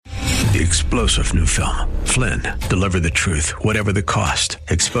The explosive new film, Flynn, deliver the truth, whatever the cost,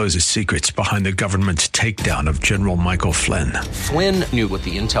 exposes secrets behind the government's takedown of General Michael Flynn. Flynn knew what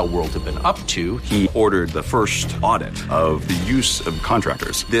the intel world had been up to. He ordered the first audit of the use of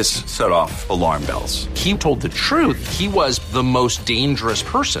contractors. This set off alarm bells. He told the truth. He was the most dangerous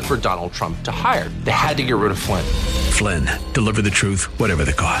person for Donald Trump to hire. They had to get rid of Flynn. Flynn, deliver the truth, whatever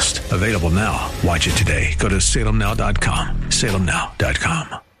the cost. Available now. Watch it today. Go to salemnow.com.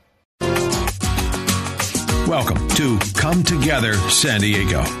 salemnow.com. Welcome to Come Together San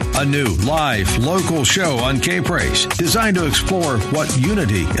Diego, a new live local show on K-Praise designed to explore what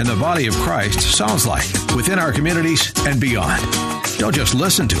unity in the body of Christ sounds like within our communities and beyond. Don't just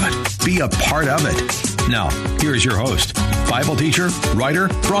listen to it, be a part of it. Now, here's your host, Bible teacher, writer,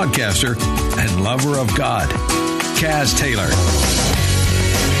 broadcaster, and lover of God, Kaz Taylor.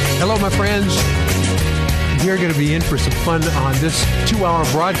 Hello, my friends. You're going to be in for some fun on this 2-hour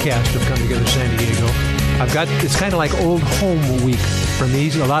broadcast of Come Together San Diego. It's kind of like old home week for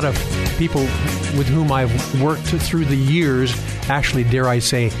me. A lot of people with whom I've worked through the years, actually, dare I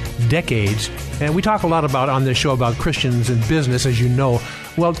say, decades. And we talk a lot on this show about Christians and business, as you know.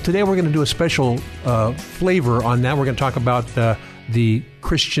 Well, today we're going to do a special flavor on that. We're going to talk about the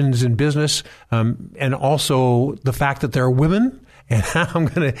Christians in business and also the fact that there are women. And I'm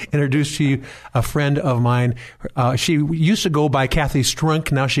going to introduce to you a friend of mine. She used to go by Kathy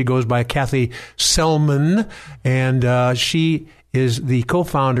Strunk. Now she goes by Kathy Selman. And she is the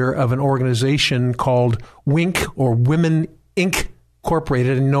co-founder of an organization called WINK, or Women Inc.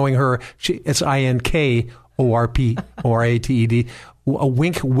 Incorporated. And knowing her, it's INKORPORATED.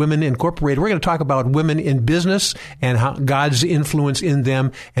 WINK Women Incorporated. We're going to talk about women in business and how God's influence in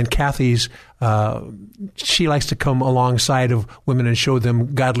them. And Kathy's, she likes to come alongside of women and show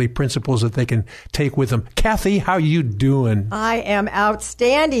them godly principles that they can take with them. Kathy, how you doing? I am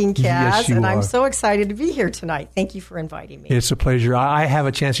outstanding, Kaz, yes, and are. I'm so excited to be here tonight. Thank you for inviting me. It's a pleasure. I have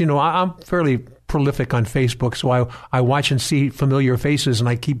a chance. I'm fairly prolific on Facebook, so I watch and see familiar faces, and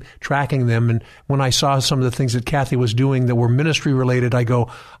I keep tracking them. And when I saw some of the things that Kathy was doing that were ministry related, I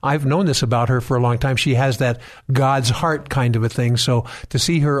go, I've known this about her for a long time. She has that God's heart kind of a thing. So to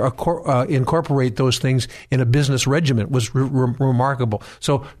see her incorporate those things in a business regiment was remarkable.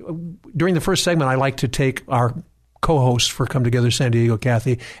 So during the first segment, I like to take our co-hosts for Come Together San Diego,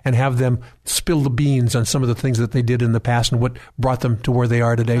 Kathy, and have them spill the beans on some of the things that they did in the past and what brought them to where they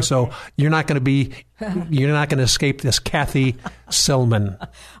are today. Okay. So you're not going to escape this, Kathy Selman.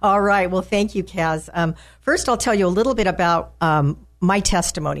 All right. Well, thank you, Kaz. First, I'll tell you a little bit about my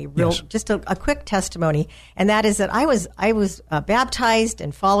testimony, just a quick testimony, and that is that I was baptized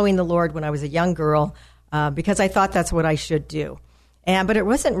and following the Lord when I was a young girl because I thought that's what I should do. But it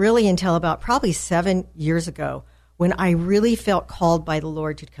wasn't really until about probably 7 years ago when I really felt called by the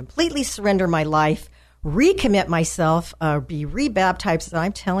Lord to completely surrender my life, recommit myself, be rebaptized. And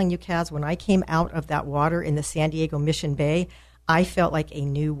I'm telling you, Kaz, when I came out of that water in the San Diego Mission Bay, I felt like a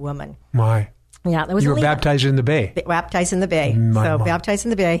new woman. My. Yeah, that was. You were baptized in the Bay. Baptized in the Bay. Baptized in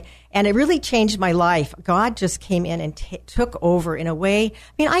the Bay. And it really changed my life. God just came in and took over in a way. I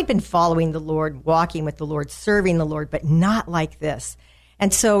mean, I'd been following the Lord, walking with the Lord, serving the Lord, but not like this.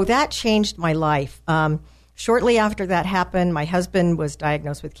 And so that changed my life. Shortly after that happened, my husband was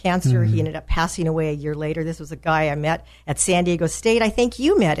diagnosed with cancer. Mm-hmm. He ended up passing away a year later. This was a guy I met at San Diego State. I think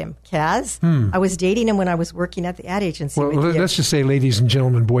you met him, Kaz. I was dating him when I was working at the ad agency. Well, let's just say, ladies and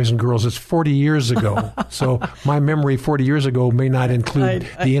gentlemen, boys and girls, it's 40 years ago. So my memory 40 years ago may not include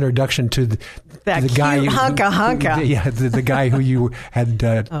the introduction to the guy. The guy who you had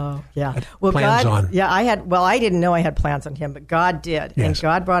plans on. Yeah, I didn't know I had plans on him, but God did. Yes. And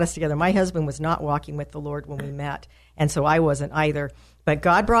God brought us together. My husband was not walking with the Lord when we met, and so I wasn't either. But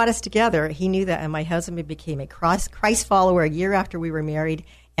God brought us together. He knew that, and my husband became a Christ follower a year after we were married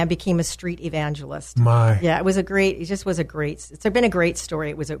and became a street evangelist. Yeah, it's been a great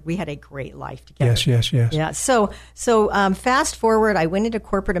story. We had a great life together. Yes. Yeah, so fast forward, I went into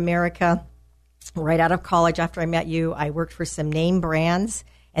corporate America right out of college after I met you. I worked for some name brands,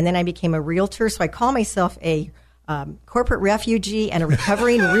 and then I became a realtor. So I call myself a corporate refugee and a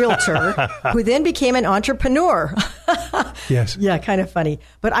recovering realtor who then became an entrepreneur. Yes. Yeah, kind of funny.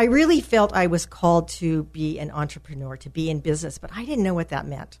 But I really felt I was called to be an entrepreneur, to be in business, but I didn't know what that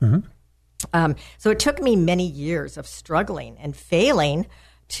meant. Mm-hmm. So it took me many years of struggling and failing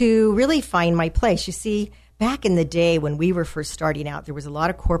to really find my place. You see, back in the day when we were first starting out, there was a lot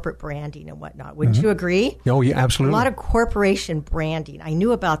of corporate branding and whatnot. Wouldn't you agree? Oh, yeah, absolutely. A lot of corporation branding. I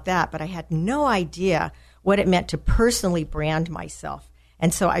knew about that, but I had no idea what it meant to personally brand myself.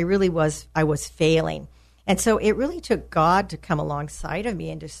 And so I was failing. And so it really took God to come alongside of me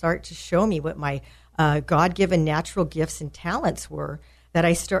and to start to show me what my God-given natural gifts and talents were, that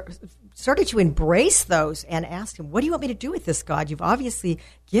I started to embrace those and asked him, what do you want me to do with this, God? You've obviously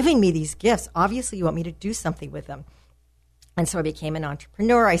given me these gifts. Obviously, you want me to do something with them. And so I became an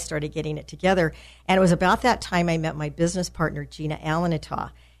entrepreneur. I started getting it together. And it was about that time I met my business partner, Gina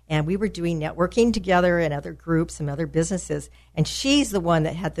Alanata. And we were doing networking together in other groups and other businesses. And she's the one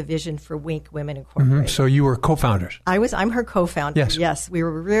that had the vision for Wink Women Incorporated. Mm-hmm. So you were co-founders. I'm her co-founder. Yes. We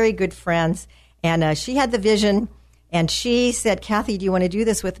were very good friends. And she had the vision. And she said, Kathy, do you want to do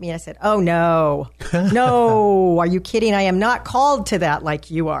this with me? And I said, oh, no. No. Are you kidding? I am not called to that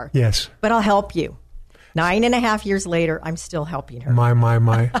like you are. Yes. But I'll help you. 9.5 years later, I'm still helping her. My.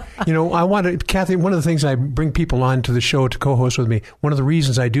 Kathy, one of the things I bring people on to the show to co-host with me, one of the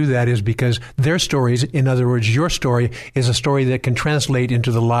reasons I do that is because their stories, in other words, your story, is a story that can translate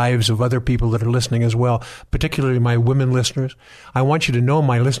into the lives of other people that are listening as well, particularly my women listeners. I want you to know,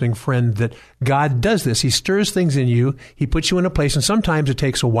 my listening friend, that God does this. He stirs things in you. He puts you in a place, and sometimes it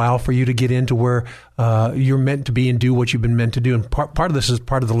takes a while for you to get into where you're meant to be and do what you've been meant to do. And part of this is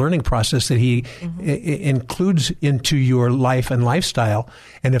part of the learning process that he includes into your life and lifestyle.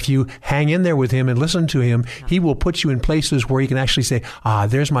 And if you hang in there with him and listen to him, he will put you in places where you can actually say,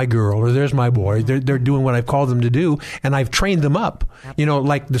 there's my girl or there's my boy. They're doing what I've called them to do, and I've trained them up. You know,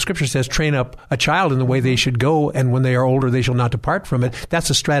 like the scripture says, train up a child in the way they should go, and when they are older, they shall not depart from it.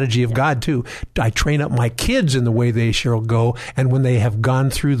 That's a strategy of God, too. I train up my kids in the way they shall go, and when they have gone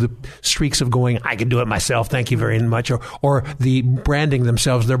through the streaks of going, I can do it myself, thank you very much, or the branding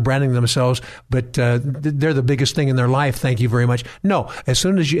themselves, they're branding themselves, but they're the biggest thing in their life, thank you very much. No, as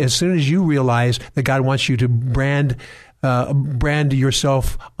soon as you realize that God wants you to brand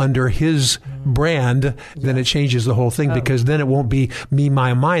yourself under his brand, then it changes the whole thing, because then it won't be me,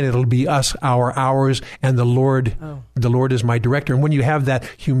 my, mine. It'll be us, ours, and the Lord. The Lord is my director. And when you have that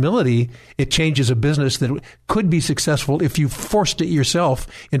humility, it changes a business that could be successful if you forced it yourself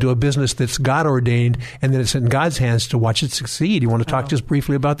into a business that's God ordained, and then it's in God's hands to watch it succeed. You want to talk just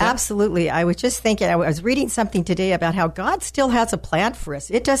briefly about that? Absolutely. I was just thinking, I was reading something today about how God still has a plan for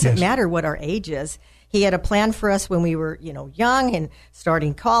us. It doesn't matter what our age is. He had a plan for us when we were, young and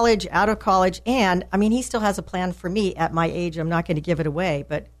starting college, out of college. And, he still has a plan for me at my age. I'm not going to give it away,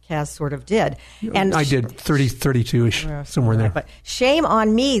 but Kaz sort of did. And I did 32-ish, somewhere in there. But shame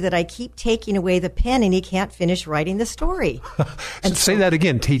on me that I keep taking away the pen and he can't finish writing the story. And say that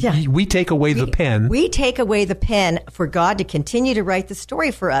again. We take away the pen. We take away the pen for God to continue to write the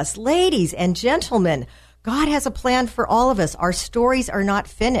story for us. Ladies and gentlemen, God has a plan for all of us. Our stories are not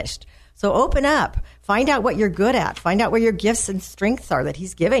finished. So open up. Find out what you're good at. Find out where your gifts and strengths are that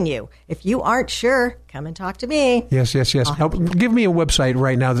he's given you. If you aren't sure, come and talk to me. Yes. Give me a website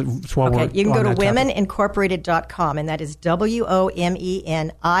right now. You can go to womenincorporated.com, and that is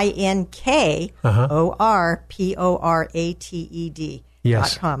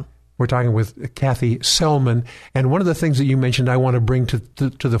WOMENINKORPORATED.com. We're talking with Kathy Selman. And one of the things that you mentioned I want to bring to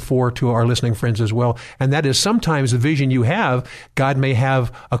the fore to our listening friends as well, and that is sometimes the vision you have, God may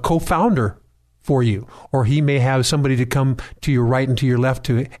have a co-founder for you, or he may have somebody to come to your right and to your left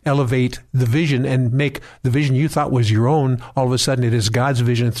to elevate the vision and make the vision you thought was your own. All of a sudden it is God's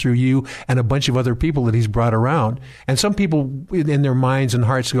vision through you and a bunch of other people that he's brought around. And some people in their minds and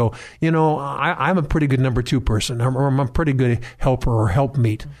hearts go, I'm a pretty good number two person, or I'm a pretty good helper or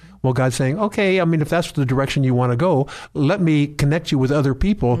helpmeet. Well, God's saying, okay, if that's the direction you want to go, let me connect you with other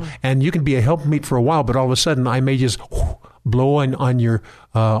people, and you can be a helpmeet for a while, but all of a sudden I may just blow on your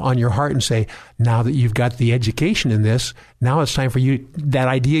heart and say, now that you've got the education in this, now it's time for you, that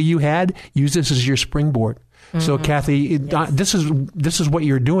idea you had, use this as your springboard. So, Kathy, this is what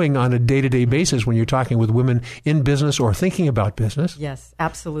you're doing on a day-to-day basis when you're talking with women in business or thinking about business. Yes,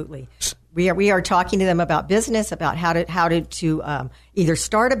 absolutely. We are talking to them about business, about how to either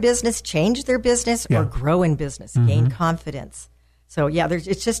start a business, change their business, or grow in business, gain confidence. So,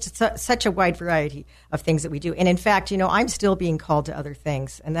 it's just such a wide variety of things that we do. And in fact, I'm still being called to other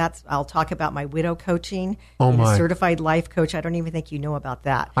things. And I'll talk about my widow coaching, a certified life coach. I don't even think you know about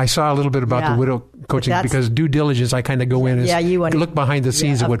that. I saw a little bit about the widow coaching because due diligence, I kind of go in and look behind the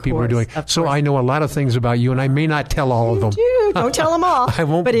scenes of what people are doing. So I know a lot of things about you, and I may not tell all of them. Don't tell them all. I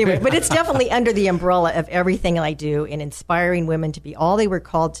won't. But anyway, but it's definitely under the umbrella of everything I do in inspiring women to be all they were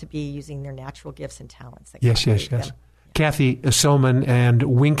called to be using their natural gifts and talents. Yes. Kathy Selman and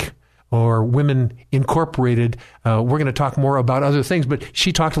Wink, or Women Incorporated. We're going to talk more about other things, but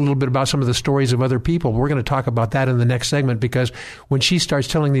she talked a little bit about some of the stories of other people. We're going to talk about that in the next segment, because when she starts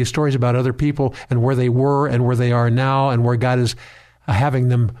telling these stories about other people and where they were and where they are now and where God is having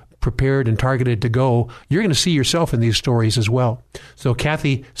them prepared and targeted to go, you're going to see yourself in these stories as well. So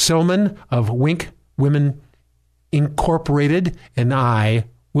Kathy Selman of Wink Women Incorporated and I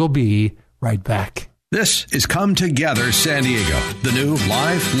will be right back. This is Come Together San Diego, the new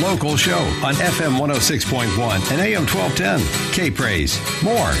live local show on FM 106.1 and AM 1210. K-Praise.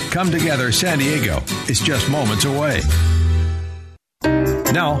 More Come Together San Diego is just moments away.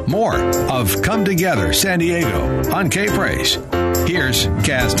 Now, more of Come Together San Diego on K-Praise. Here's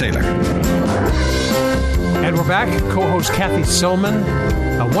Kaz Taylor. And we're back. Co-host Kathy Selman,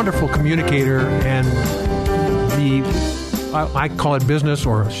 a wonderful communicator, and I call it business,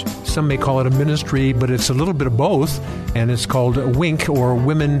 or some may call it a ministry, but it's a little bit of both, and it's called WINK, or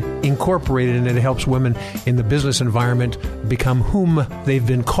Women Incorporated, and it helps women in the business environment become whom they've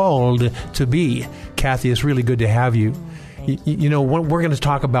been called to be. Kathy, it's really good to have you. You know, we're going to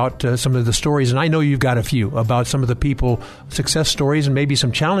talk about some of the stories, and I know you've got a few about some of the people, success stories, and maybe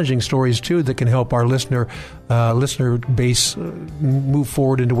some challenging stories, too, that can help our listener base move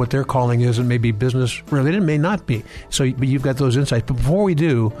forward into what their calling is, and maybe business related, may not be. So, but you've got those insights. But before we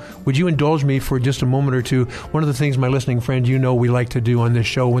do, would you indulge me for just a moment or two? One of the things, my listening friend, you know we like to do on this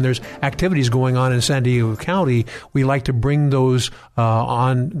show, when there's activities going on in San Diego County, we like to bring those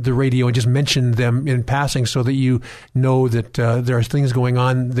on the radio and just mention them in passing so that you know that there are things going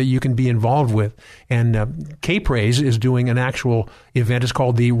on that you can be involved with. And K-Praise is doing an actual event. It's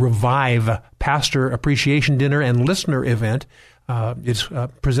called the Revive Pastor Appreciation Dinner and Listener Event. It's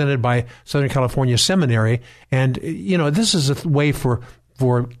presented by Southern California Seminary. And, you know, this is a way for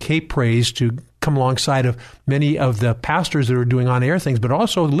K-Praise to come alongside of many of the pastors that are doing on-air things, but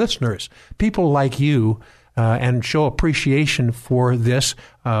also listeners, people like you, and show appreciation for this.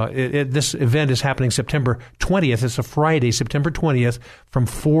 This event is happening September 20th. It's a Friday, September 20th, from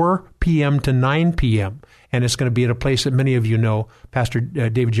 4 p.m. to 9 p.m. And it's going to be at a place that many of you know, Pastor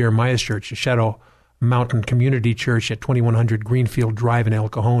David Jeremiah's church, Shadow Mountain Community Church at 2100 Greenfield Drive in El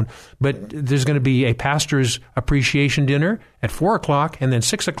Cajon. But there's going to be a pastor's appreciation dinner at 4 o'clock, and then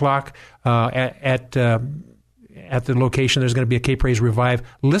 6 o'clock at the location, there's going to be a K-Praise Revive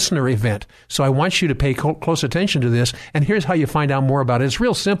listener event. So I want you to pay close attention to this. And here's how you find out more about it. It's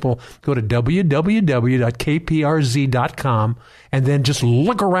real simple. Go to www.kprz.com and then just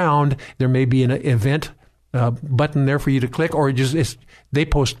look around. There may be an event button there for you to click, or they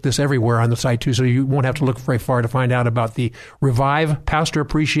post this everywhere on the site too, so you won't have to look very far to find out about the Revive Pastor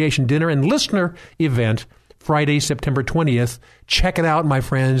Appreciation Dinner and Listener event, Friday, September 20th. Check it out, my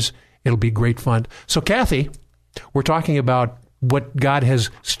friends. It'll be great fun. So, Kathy, we're talking about what God has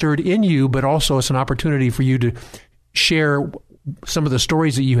stirred in you, but also it's an opportunity for you to share some of the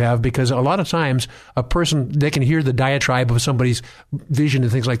stories that you have, because a lot of times a person, they can hear the diatribe of somebody's vision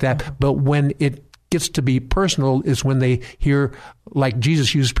and things like that, but when it gets to be personal is when they hear, like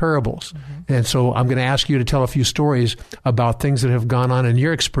Jesus used parables. Mm-hmm. And so I'm going to ask you to tell a few stories about things that have gone on in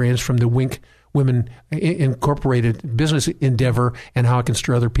your experience from the WINK Women Incorporated business endeavor, and how it can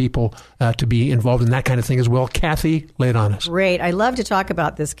stir other people to be involved in that kind of thing as well. Kathy, lay it on us. Great. I love to talk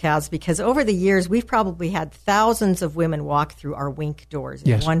about this, Kaz, because over the years, we've probably had thousands of women walk through our WINK doors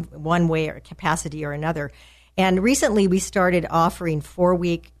in one way or capacity or another. And recently, we started offering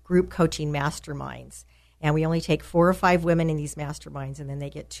 4-week group coaching masterminds. And we only take 4 or 5 women in these masterminds, and then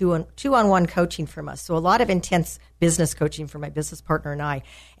they get two-on-one coaching from us. So a lot of intense business coaching from my business partner and I.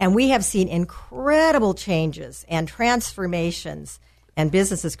 And we have seen incredible changes and transformations and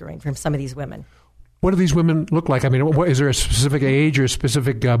businesses growing from some of these women. What do these women look like? I mean, is there a specific age or a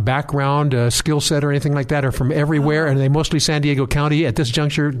specific background, skill set or anything like that? Or from everywhere? And are they mostly San Diego County at this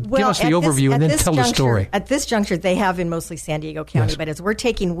juncture? Give us the overview and then tell the story. At this juncture, they have been mostly San Diego County. Yes. But as we're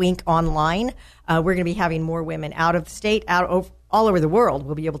taking WINK online, we're going to be having more women out of the state, all over the world.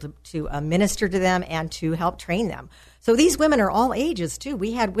 We'll be able to minister to them and to help train them. So these women are all ages, too.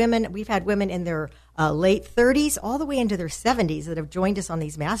 We've had women in their late 30s all the way into their 70s that have joined us on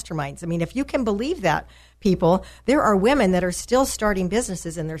these masterminds. I mean, if you can believe that, people, there are women that are still starting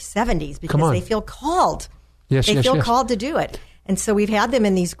businesses in their 70s because they feel called. They feel called to do it. And so we've had them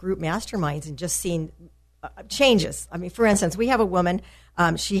in these group masterminds and just seen changes. I mean, for instance, we have a woman,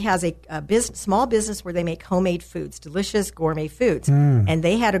 she has a small business where they make homemade foods, delicious gourmet foods. And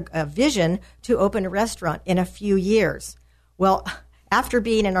they had a vision to open a restaurant in a few years. Well, after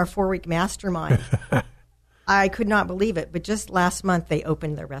being in our 4-week mastermind, I could not believe it. But just last month, they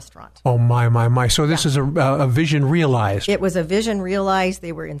opened their restaurant. Oh, my. So this is a vision realized. It was a vision realized.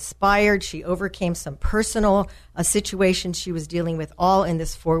 They were inspired. She overcame some personal situations she was dealing with, all in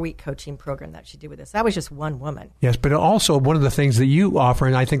this 4-week coaching program that she did with us. That was just one woman. Yes, but also one of the things that you offer,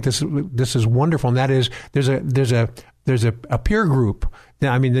 and I think this is wonderful, and that is there's a peer group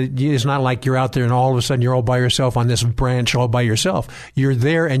I mean, it's not like you're out there and all of a sudden you're all by yourself on this branch all by yourself. You're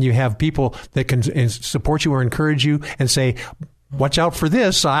there and you have people that can support you or encourage you and say, watch out for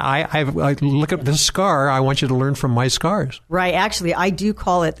this. I look at this scar. I want you to learn from my scars. Right. Actually, I do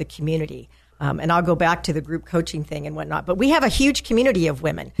call it the community. And I'll go back to the group coaching thing and whatnot. But we have a huge community of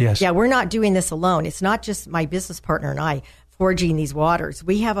women. Yes. Yeah, we're not doing this alone. It's not just my business partner and I forging these waters.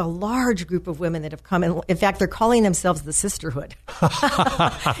 We have a large group of women that have come in fact, they're calling themselves the sisterhood.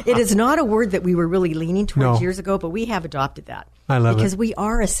 It is not a word that we were really leaning towards years ago, but we have adopted that. I love it. Because we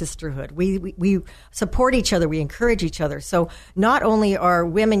are a sisterhood. We support each other. We encourage each other. So not only are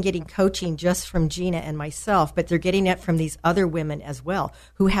women getting coaching just from Gina and myself, but they're getting it from these other women as well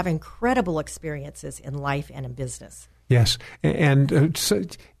who have incredible experiences in life and in business. Yes. And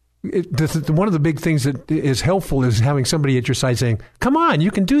one of the big things that is helpful is having somebody at your side saying, come on, you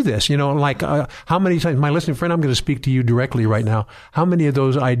can do this. Like how many times, my listening friend, I'm going to speak to you directly right now. How many of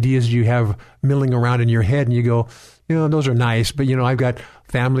those ideas do you have milling around in your head and you go, those are nice, but I've got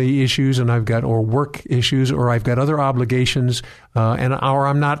family issues and or work issues, or I've got other obligations, or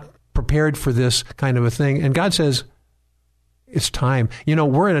I'm not prepared for this kind of a thing. And God says, it's time.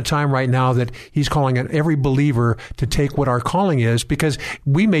 We're in a time right now that he's calling on every believer to take what our calling is, because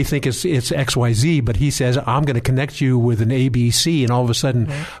we may think it's XYZ, but he says, I'm going to connect you with an ABC, and all of a sudden,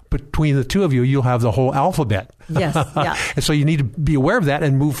 between the two of you, you'll have the whole alphabet. Yes, yeah. And so you need to be aware of that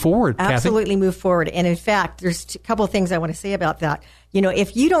and move forward, Absolutely Kathy. Move forward. And in fact, there's a couple of things I want to say about that.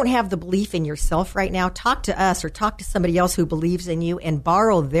 If you don't have the belief in yourself right now, talk to us or talk to somebody else who believes in you and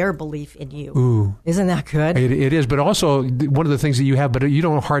borrow their belief in you. Ooh. Isn't that good? It is. But also, one of the things that you have, but you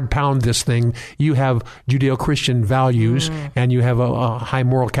don't hard pound this thing. You have Judeo-Christian values, and you have a high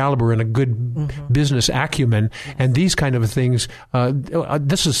moral caliber and a good business acumen. And these kind of things,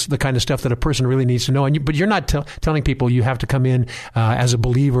 this is the kind of stuff that a person really needs to know. But you're not telling people you have to come in as a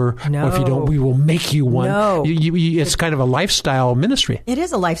believer. No. Or if you don't, we will make you one. No. It's kind of a lifestyle ministry. It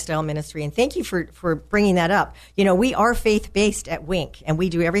is a lifestyle ministry, and thank you for bringing that up. We are faith-based at Wink, and we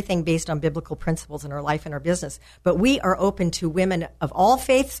do everything based on biblical principles in our life and our business. But we are open to women of all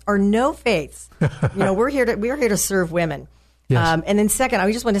faiths or no faiths. We're here to serve women. Yes. And then second,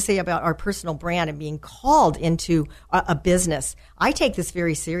 I just want to say about our personal brand and being called into a business. I take this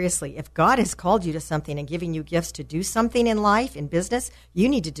very seriously. If God has called you to something and giving you gifts to do something in life, in business, you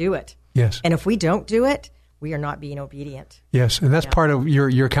need to do it. Yes. And if we don't do it, we are not being obedient. Yes, and that's part of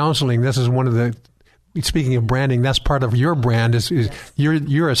your counseling. This is one of the, speaking of branding, that's part of your brand is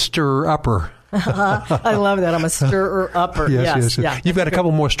you're a stirrer-upper. I love that. I'm a stirrer-upper. Yes. Yeah. You've got a couple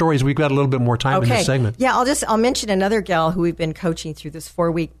more stories. We've got a little bit more time in this segment. Yeah, I'll mention another gal who we've been coaching through this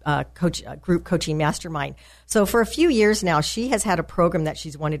 4-week group coaching mastermind. So for a few years now, she has had a program that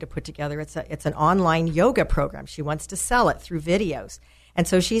she's wanted to put together. It's an online yoga program. She wants to sell it through videos. And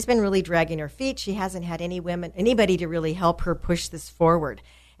so she's been really dragging her feet. She hasn't had anybody to really help her push this forward.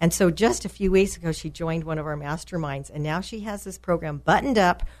 And so just a few weeks ago, she joined one of our masterminds, and now she has this program buttoned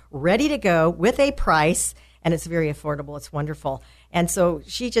up, ready to go with a price, and it's very affordable. It's wonderful. And so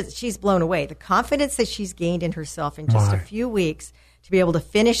she's blown away. The confidence that she's gained in herself in just a few weeks to be able to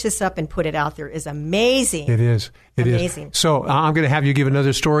finish this up and put it out there is amazing. It is. Amazing. So I'm going to have you give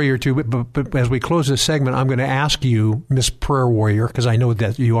another story or two, but as we close this segment, I'm going to ask you, Miss Prayer Warrior, because I know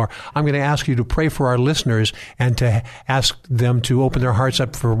that you are, I'm going to ask you to pray for our listeners and to ask them to open their hearts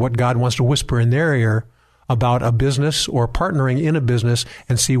up for what God wants to whisper in their ear about a business or partnering in a business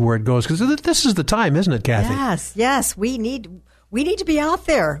and see where it goes. Because this is the time, isn't it, Kathy? Yes. We need to be out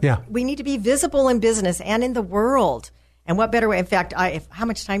there. Yeah. We need to be visible in business and in the world. And what better way? In fact, how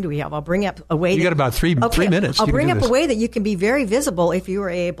much time do we have? I'll bring up a way. You got about three minutes. I'll bring up a way that you can be very visible if you are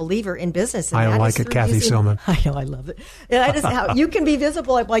a believer in business. I like it, Kathy Silman. I know, I love it. And that is how you can be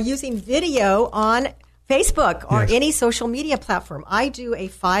visible by using video on Facebook or any social media platform. I do a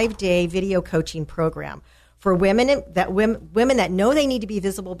 5-day video coaching program for women that know they need to be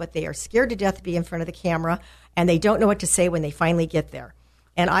visible, but they are scared to death to be in front of the camera, and they don't know what to say when they finally get there.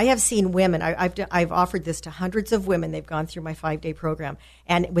 And I have seen women, I've offered this to hundreds of women. They've gone through my 5-day program.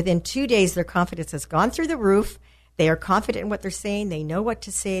 And within 2 days, their confidence has gone through the roof. They are confident in what they're saying. They know what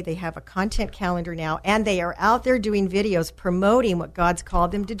to say. They have a content calendar now. And they are out there doing videos promoting what God's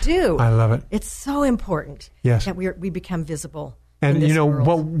called them to do. I love it. It's so important that we become visible. And,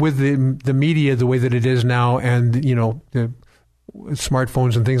 with the media the way that it is now and, the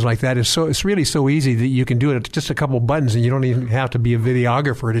smartphones and things like that it's really so easy that you can do it. It's just a couple of buttons and you don't even have to be a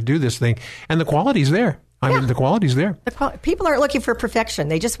videographer to do this thing. And the quality's there. I mean, the quality's there. People aren't looking for perfection.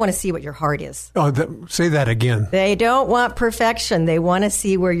 They just want to see what your heart is. Oh, say that again. They don't want perfection. They want to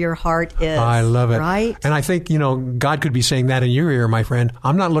see where your heart is. I love it. Right? And I think, God could be saying that in your ear, my friend.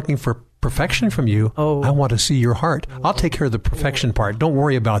 I'm not looking for perfection from you. I want to see your heart. I'll take care of the perfection part. Don't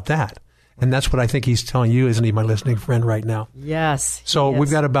worry about that. And that's what I think he's telling you, isn't he, my listening friend, right now? Yes. So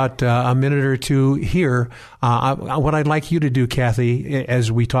we've got about a minute or two here. What I'd like you to do, Kathy,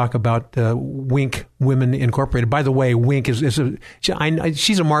 as we talk about Wink Women Incorporated. By the way, Wink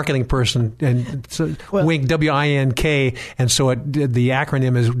she's a marketing person, and so Wink, W-I-N-K, and so the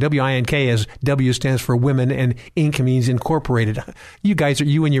acronym is W-I-N-K, as W stands for women, and Inc. means incorporated. You guys,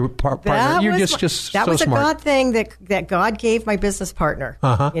 you and your partner, you're just so smart. That was a God thing that God gave my business partner.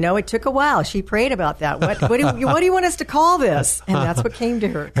 It took a while. She prayed about that. What do you want us to call this? And that's what came to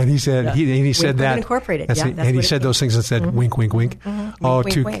her. And he said, he said that. Incorporated. And he said those things and said, wink, wink, wink. Mm-hmm. Oh,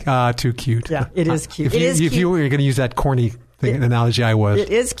 wink, too cute. Yeah, it is cute. If you were going to use that corny analogy, I was. It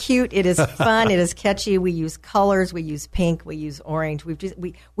is cute. It is fun. It is catchy. We use colors. We use pink. We use orange.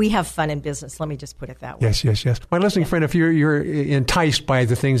 We have fun in business. Let me just put it that way. Yes. My listening friend, if you're enticed by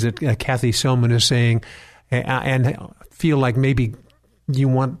the things that Kathy Selman is saying and feel like maybe you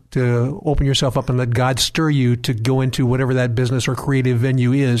want to open yourself up and let God stir you to go into whatever that business or creative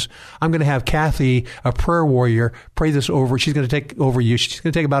venue is, I'm going to have Kathy, a prayer warrior, pray this over. She's going to take over you. She's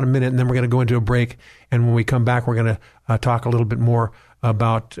going to take about a minute, and then we're going to go into a break. And when we come back, we're going to talk a little bit more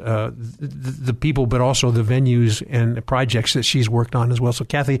about the people, but also the venues and projects that she's worked on as well. So,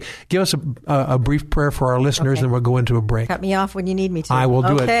 Kathy, give us a brief prayer for our listeners, and then we'll go into a break. Cut me off when you need me to. I will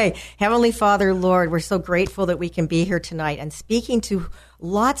do it. Okay. Heavenly Father, Lord, we're so grateful that we can be here tonight and speaking to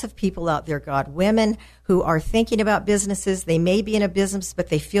lots of people out there, God, women who are thinking about businesses. They may be in a business, but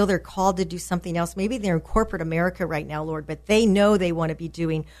they feel they're called to do something else. Maybe they're in corporate America right now, Lord, but they know they want to be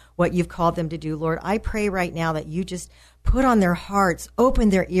doing what you've called them to do, Lord. I pray right now that you just put on their hearts, open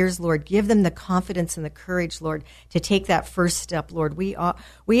their ears, Lord. Give them the confidence and the courage, Lord, to take that first step, Lord. We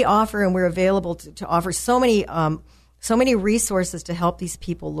offer and we're available to offer so many resources to help these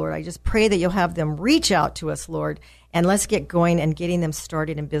people, Lord. I just pray that you'll have them reach out to us, Lord, and let's get going and getting them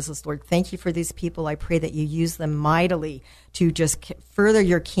started in business, Lord. Thank you for these people. I pray that you use them mightily to just further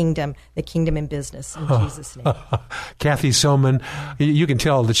your kingdom, the kingdom in business, in Jesus' name. Kathy Selman, you can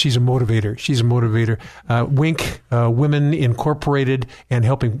tell that she's a motivator. She's a motivator. Wink, Women Incorporated, and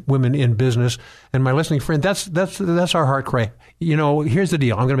helping women in business. And my listening friend, that's our heart cry. Here's the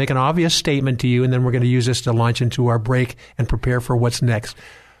deal. I'm going to make an obvious statement to you, and then we're going to use this to launch into our break and prepare for what's next.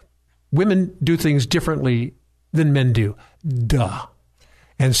 Women do things differently than men do. Duh.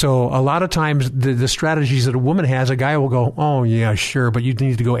 And so a lot of times the strategies that a woman has, a guy will go, oh, yeah, sure, but you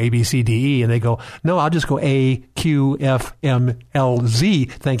need to go A, B, C, D, E. And they go, no, I'll just go A, Q, F, M, L, Z.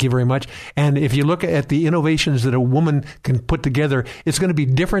 Thank you very much. And if you look at the innovations that a woman can put together, it's going to be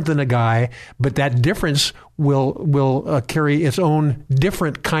different than a guy, but that difference will carry its own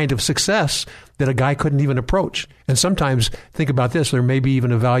different kind of success that a guy couldn't even approach. And sometimes, think about this, there may be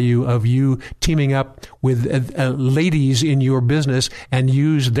even a value of you teaming up with ladies in your business and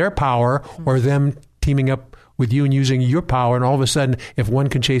use their power, or them teaming up with you and using your power. And all of a sudden, if one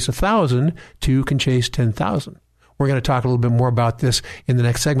can chase 1,000, two can chase 10,000. We're going to talk a little bit more about this in the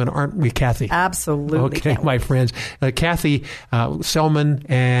next segment, aren't we, Kathy? Absolutely. Okay, my friends. Kathy Selman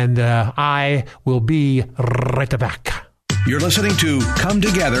and I will be right back. You're listening to Come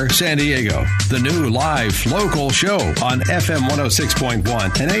Together San Diego, the new live local show on FM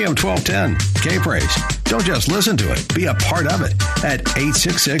 106.1 and AM 1210. K-Praise. Don't just listen to it. Be a part of it at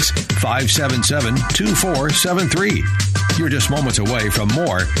 866-577-2473. You're just moments away from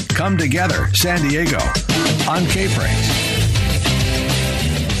more Come Together San Diego on K-Praise.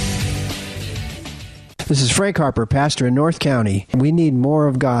 This is Frank Harper, pastor in North County. We need more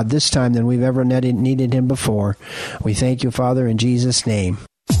of God this time than we've ever needed Him before. We thank you, Father, in Jesus' name.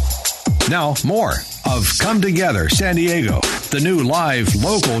 Now, more of Come Together San Diego, the new live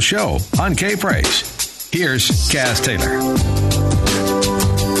local show on K-Praise. Here's Kaz Taylor.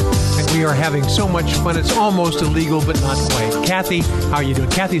 We are having so much fun. It's almost illegal, but not quite. Kathy, how are you doing?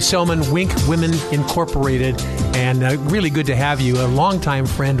 Kathy Selman, Wink Women Incorporated, and really good to have you. A longtime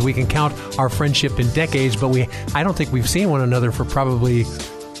friend. We can count our friendship in decades, but I don't think we've seen one another for probably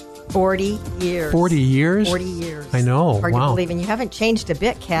 40 years. 40 years? 40 years. I know. Hard wow. to believe. And you haven't changed a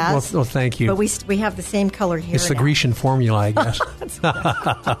bit, Kaz. Well, thank you. But we have the same color hair It's the now. Grecian formula, I guess.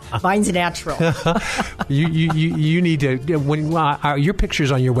 Mine's natural. you need to, your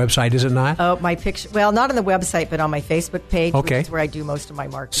picture's on your website, is it not? Oh, my picture. Well, not on the website, but on my Facebook page, Okay. which is where I do most of my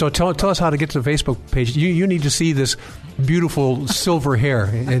marketing. So tell us how to get to the Facebook page. You need to see this beautiful silver hair.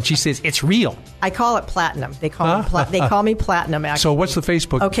 And she says, it's real. I call it platinum. They call me platinum, actually. So what's the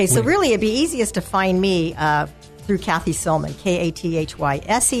Facebook Okay, so link? really it'd be easiest to find me through Kathy Selman,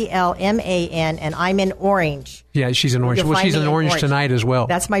 KathySelman, and I'm in orange. Yeah, she's in orange. You'll Well, find she's me in orange tonight as well.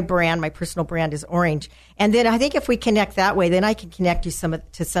 That's my brand. My personal brand is orange. And then I think if we connect that way, then I can connect you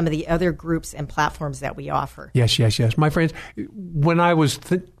to some of the other groups and platforms that we offer. Yes. My friends, when I was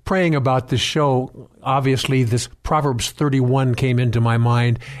praying about this show, obviously this Proverbs 31 came into my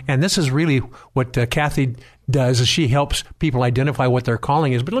mind. And this is really what Kathy does, is she helps people identify what their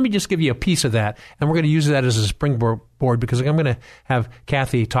calling is. But let me just give you a piece of that. And we're going to use that as a springboard because I'm going to have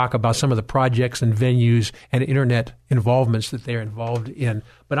Kathy talk about some of the projects and venues and internet involvements that they're involved in.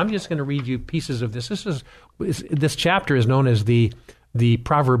 But I'm just going to read you pieces of this. This chapter is known as the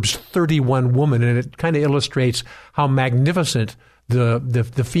Proverbs 31 woman, and it kind of illustrates how magnificent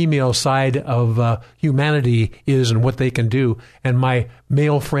the female side of humanity is and what they can do. And my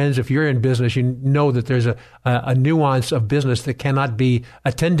male friends, if you're in business, you know that there's a nuance of business that cannot be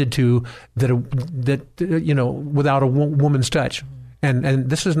attended to without a woman's touch. And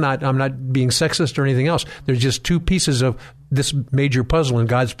this is not, I'm not being sexist or anything else. There's just two pieces of this major puzzle in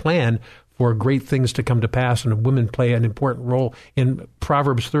God's plan for great things to come to pass, and women play an important role. In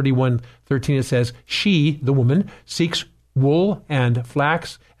Proverbs 31:13, it says, she, the woman, seeks wool and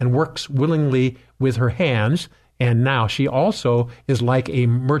flax and works willingly with her hands. And now she also is like a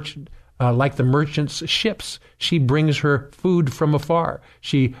merchant, like the merchant's ships. She brings her food from afar.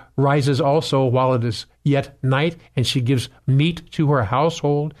 She rises also while it is yet night, and she gives meat to her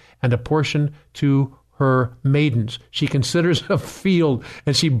household and a portion to her maidens. She considers a field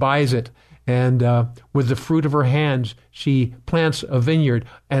and she buys it. And with the fruit of her hands, she plants a vineyard.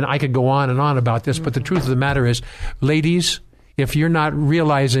 And I could go on and on about this, but the truth of the matter is, ladies, if you're not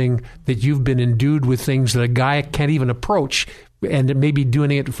realizing that you've been endued with things that a guy can't even approach, and maybe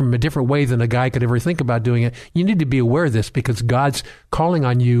doing it from a different way than a guy could ever think about doing it, you need to be aware of this, because God's calling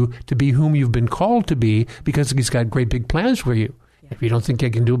on you to be whom you've been called to be, because He's got great big plans for you. If you don't think you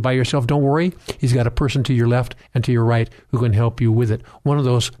can do it by yourself, don't worry. He's got a person to your left and to your right who can help you with it. One of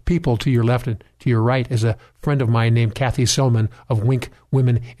those people to your left and to your right is a friend of mine named Kathy Selman of Wink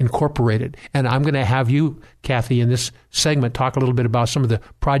Women Incorporated. And I'm going to have you, Kathy, in this segment, talk a little bit about some of the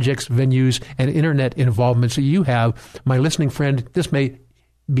projects, venues, and internet involvements that you have. My listening friend, this may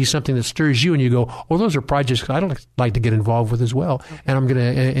be something that stirs you and you go, oh, those are projects I'd like to get involved with as well. Okay. And I'm going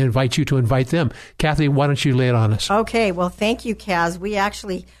to invite you to invite them. Kathy, why don't you lay it on us? Okay. Well, thank you, Kaz. We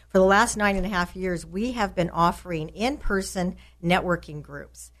actually, for the last 9.5 years, we have been offering in-person networking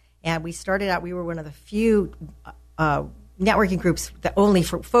groups. And we started out, we were one of the few networking groups that only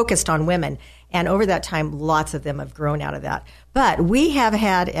focused on women. And over that time, lots of them have grown out of that. But we have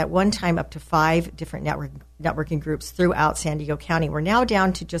had at one time up to 5 different networking groups throughout San Diego County. We're now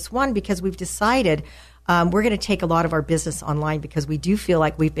down to just one because we've decided we're going to take a lot of our business online, because we do feel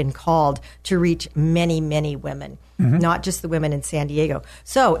like we've been called to reach many, many women, not just the women in San Diego.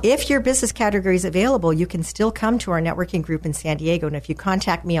 So if your business category is available, you can still come to our networking group in San Diego. And if you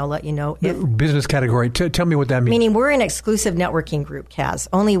contact me, I'll let you know. Business category. Tell me what that means. Meaning we're an exclusive networking group, Kaz.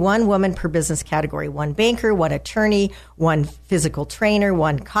 Only one woman per business category. One banker, one attorney, one physical trainer,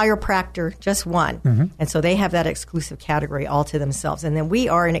 one chiropractor, just one. And so they have that exclusive category all to themselves. And then we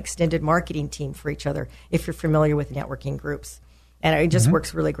are an extended marketing team for each other, if you're familiar with networking groups. And it just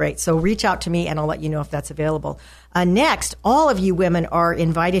works really great. So reach out to me and I'll let you know if that's available. Next, all of you women are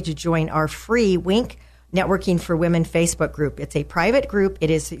invited to join our free Wink Networking for Women Facebook group. It's a private group.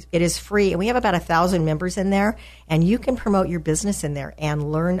 It is free, and we have about 1,000 members in there, and you can promote your business in there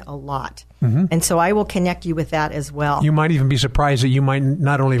and learn a lot. And so I will connect you with that as well. You might even be surprised that you might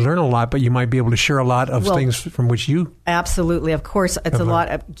not only learn a lot, but you might be able to share a lot of things from which you... Absolutely. Of course, it's a lot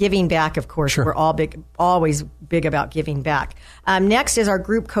of giving back, of course. Sure. We're always big about giving back. Next is our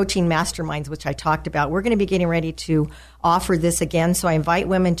group coaching masterminds, which I talked about. We're going to be getting ready to offer this again, so I invite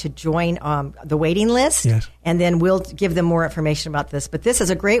women to join the waiting list, and then we'll give them more information about this. But this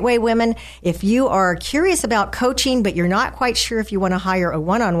is a great way, women, if you are curious about coaching, but you're not quite sure if you want to hire a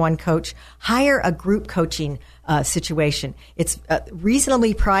one-on-one coach, hire a group coaching situation. It's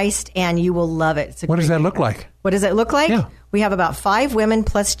reasonably priced, and you will love it. What does that look like? What does it look like? Yeah. We have about 5 women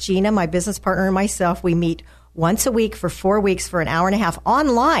plus Gina, my business partner, and myself. We meet once a week for 4 weeks for an hour and a half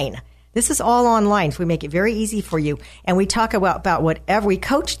online. This is all online, so we make it very easy for you. And we talk about whatever, we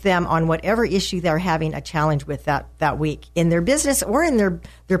coach them on whatever issue they're having a challenge with that week in their business or in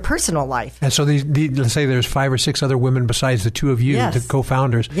their personal life. And so let's say there's 5 or 6 other women besides the two of you, the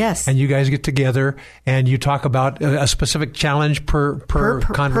co-founders. Yes. And you guys get together and you talk about a specific challenge per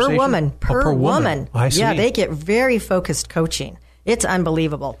conversation? Per woman. I see. Yeah, they get very focused coaching. It's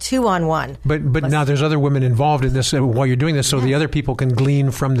unbelievable. 2-on-1. But now there's other women involved in this while you're doing this, so the other people can glean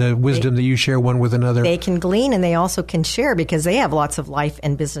from the wisdom that you share one with another. They can glean, and they also can share because they have lots of life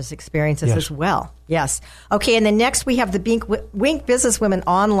and business experiences as well. Yes. Okay, and then next we have the Wink Businesswomen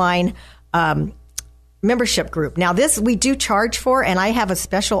online membership group. Now, this we do charge for, and I have a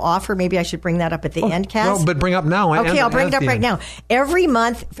special offer. Maybe I should bring that up at the end, Cass. Well, but bring up now. Okay, I'll bring it up right now. Every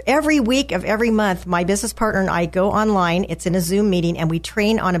week of every month, my business partner and I go online. It's in a Zoom meeting, and we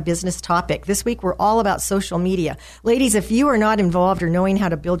train on a business topic. This week, we're all about social media. Ladies, if you are not involved or knowing how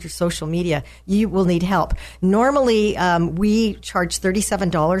to build your social media, you will need help. Normally, we charge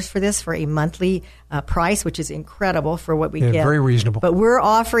 $37 for this for a monthly price, which is incredible for what we get. Very reasonable. But we're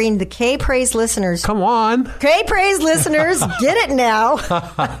offering the K-Praise listeners. Come on. K-Praise listeners, get it now.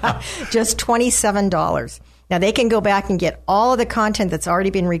 Just $27. Now, they can go back and get all of the content that's already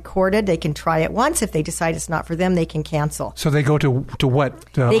been recorded. They can try it once. If they decide it's not for them, they can cancel. So they go to what?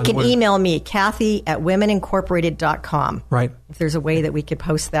 They can email me, Kathy@womenincorporated.com. Right. If there's a way that we could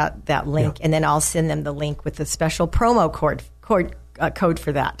post that link, and then I'll send them the link with the special promo code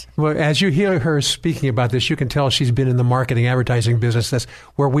for that. Well, as you hear her speaking about this, you can tell she's been in the marketing advertising business. That's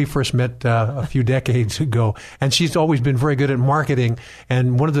where we first met a few decades ago. And she's always been very good at marketing.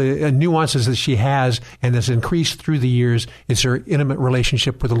 And one of the nuances that she has and has increased through the years is her intimate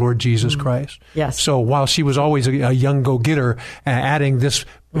relationship with the Lord Jesus Christ. Yes. So while she was always a young go-getter, adding this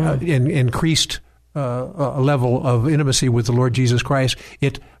increased level of intimacy with the Lord Jesus Christ,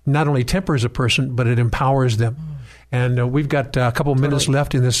 it not only tempers a person, but it empowers them. And we've got a couple minutes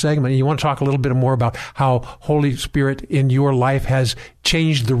left in this segment. You want to talk a little bit more about how Holy Spirit in your life has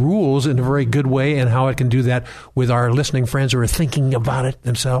changed the rules in a very good way and how it can do that with our listening friends who are thinking about it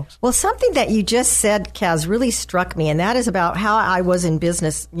themselves? Well, something that you just said, Kaz, really struck me, and that is about how I was in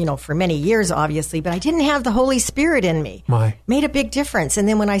business, for many years, obviously, but I didn't have the Holy Spirit in me. Made a big difference. And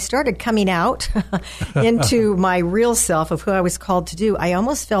then when I started coming out into my real self of who I was called to do, I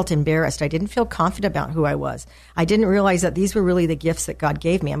almost felt embarrassed. I didn't feel confident about who I was. I didn't realize that these were really the gifts that God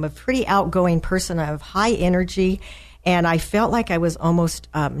gave me. I'm a pretty outgoing person. I have high energy, and I felt like I was almost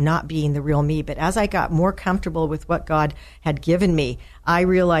not being the real me. But as I got more comfortable with what God had given me, I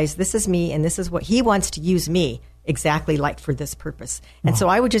realized this is me, and this is what He wants to use me exactly like for this purpose. And so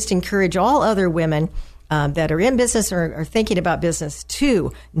I would just encourage all other women that are in business or are thinking about business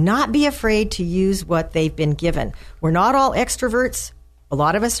to not be afraid to use what they've been given. We're not all extroverts. A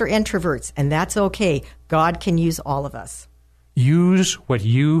lot of us are introverts, and that's okay. God can use all of us. Use what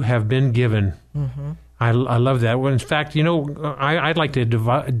you have been given. Mm-hmm. I love that. Well, in fact, I'd like to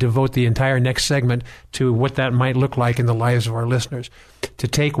devote the entire next segment to what that might look like in the lives of our listeners. To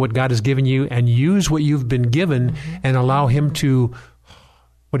take what God has given you and use what you've been given and allow Him to,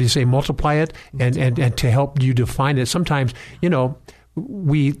 multiply it and to help you define it. Sometimes,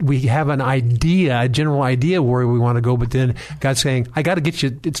 we have an idea, a general idea where we want to go, but then God's saying, I got to get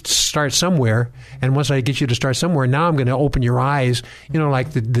you to start somewhere. And once I get you to start somewhere, now I'm going to open your eyes.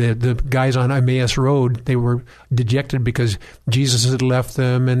 Like the guys on Emmaus Road, they were dejected because Jesus had left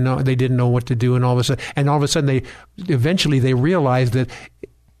them and they didn't know what to do. And all of a sudden they eventually realized that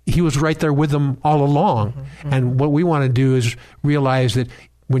He was right there with them all along. Mm-hmm. And what we want to do is realize that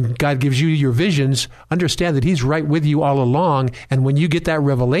when God gives you your visions, understand that He's right with you all along. And when you get that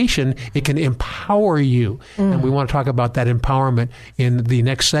revelation, it can empower you. And we want to talk about that empowerment in the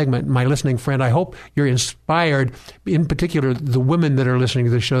next segment. My listening friend, I hope you're inspired, in particular, the women that are listening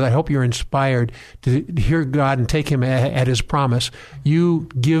to the show, I hope you're inspired to hear God and take Him at His promise. You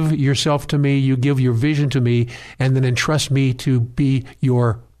give yourself to me, you give your vision to me, and then entrust me to be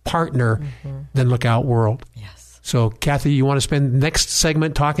your partner. Then look out, world. Yes. So, Kathy, you want to spend the next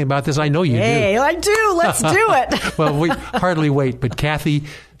segment talking about this? I know you do. Hey, I do. Let's do it. Well, we hardly wait. But Kathy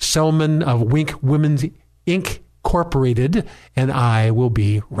Selman of Wink Women's Incorporated and I will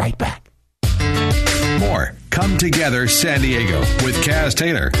be right back. More Come Together San Diego with Kaz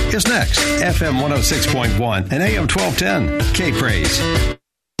Taylor is next. FM 106.1 and AM 1210. K-Praise.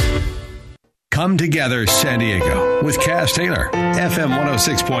 Come Together San Diego with Kaz Taylor, FM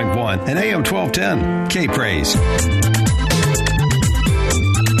 106.1 and AM 1210, K-Praise.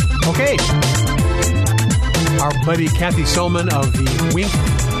 Okay. Our buddy Kathy Selman of the Wink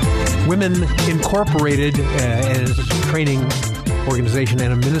Women Incorporated is a training organization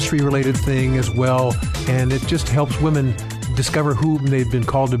and a ministry-related thing as well, and it just helps women discover who they've been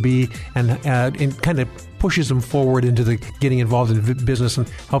called to be, and kind of pushes them forward into the getting involved in business and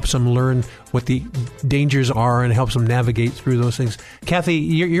helps them learn what the dangers are and helps them navigate through those things. Kathy,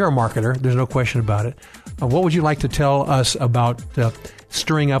 you're a marketer. There's no question about it. What would you like to tell us about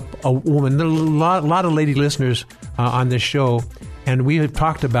stirring up a woman? There are a lot of lady listeners on this show, and we have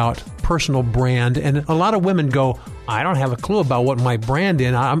talked about personal brand, and a lot of women go, I don't have a clue about what my brand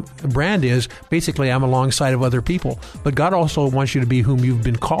is. Basically, I'm alongside of other people. But God also wants you to be whom you've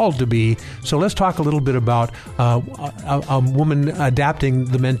been called to be. So let's talk a little bit about a woman adapting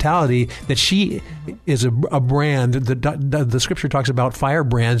the mentality that she is a brand. The Scripture talks about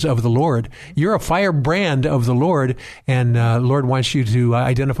firebrands of the Lord. You're a firebrand of the Lord, and Lord wants you to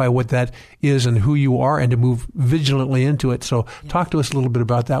identify what that is and who you are and to move vigilantly into it. So talk to us a little bit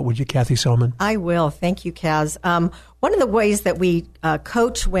about that, would you, Kathy Selman? I will. Thank you, Kaz. One of the ways that we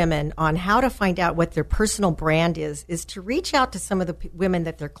coach women on how to find out what their personal brand is to reach out to some of the women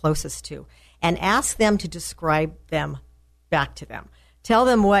that they're closest to and ask them to describe them back to them. Tell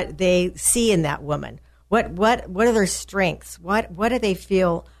them what they see in that woman. What are their strengths? What do they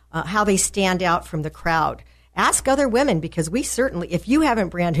feel, how they stand out from the crowd? Ask other women, because we certainly, if you haven't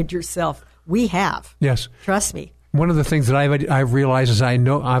branded yourself, we have. Yes. Trust me. One of the things that I've realized is I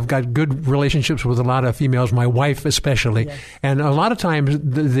know I've got good relationships with a lot of females, my wife especially, yes. And a lot of times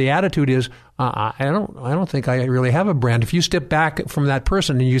the attitude is I don't think I really have a brand. If you step back from that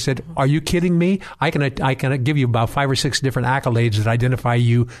person and you said, "Are you kidding me?" I can give you about 5 or 6 different accolades that identify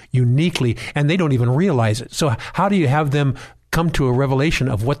you uniquely, and they don't even realize it. So how do you have them come to a revelation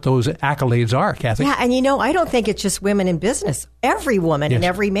of what those accolades are, Kathy? Yeah, and I don't think it's just women in business. Every woman and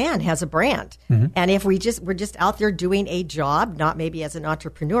every man has a brand. Mm-hmm. And if we're just out there doing a job, not maybe as an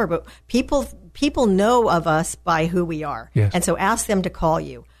entrepreneur, but people know of us by who we are. Yes. And so ask them to call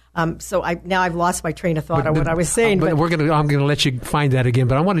you. So I've lost my train of thought on what I was saying. But I'm going to let you find that again.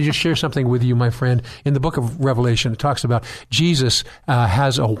 But I want to just share something with you, my friend. In the book of Revelation, it talks about Jesus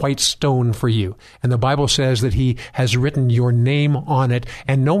has a white stone for you. And the Bible says that he has written your name on it.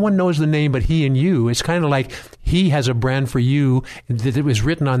 And no one knows the name but he and you. It's kind of like he has a brand for you that it was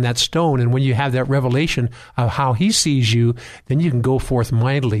written on that stone. And when you have that revelation of how he sees you, then you can go forth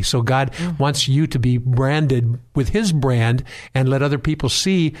mightily. So God wants you to be branded with his brand and let other people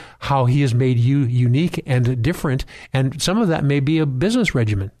see how he has made you unique and different. And some of that may be a business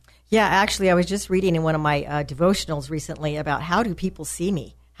regimen. Yeah, actually, I was just reading in one of my devotionals recently about how do people see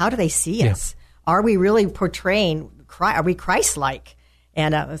me? How do they see us? Are we really portraying, are we Christ-like?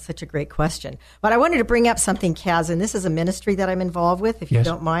 And that's such a great question. But I wanted to bring up something, Kaz, and this is a ministry that I'm involved with, if you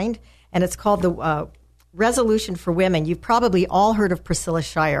don't mind. And it's called the Resolution for Women. You've probably all heard of Priscilla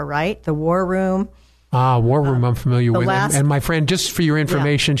Shirer, right? The War Room. War Room I'm familiar with. And my friend, just for your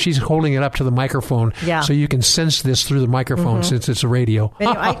information, she's holding it up to the microphone so you can sense this through the microphone since it's a radio.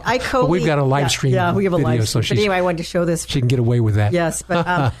 Anyway, I but we've got a live stream we have a video, live stream. So but anyway, I wanted to show this. She can get away with that. Yes,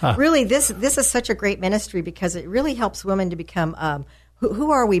 but really this is such a great ministry because it really helps women to become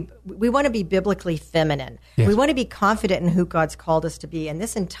who are we? We want to be biblically feminine. Yes. We want to be confident in who God's called us to be. And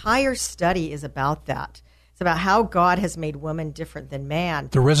this entire study is about that. It's about how God has made woman different than man.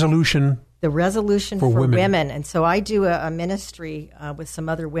 The resolution for women. And so I do a ministry with some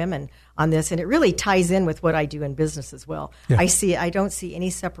other women on this, and it really ties in with what I do in business as well. Yeah. I don't see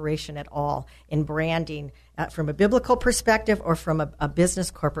any separation at all in branding from a biblical perspective or from a business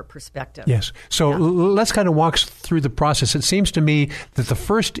corporate perspective. Yes. So let's kind of walk through the process. It seems to me that the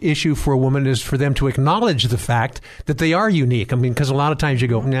first issue for a woman is for them to acknowledge the fact that they are unique. I mean, because a lot of times you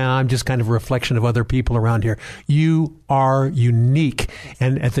go, I'm just kind of a reflection of other people around here. You are unique.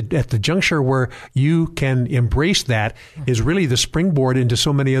 And at the juncture where you can embrace that is really the springboard into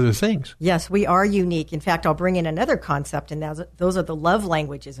so many other things. Yes, we are unique. In fact, I'll bring in another concept, and those are the love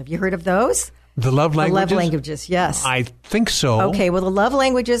languages. Have you heard of those? The love languages? The love languages, yes. I think so. Okay, well, the love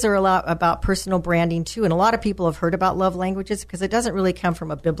languages are a lot about personal branding, too. And a lot of people have heard about love languages because it doesn't really come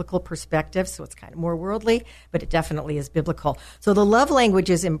from a biblical perspective, so it's kind of more worldly, but it definitely is biblical. So the love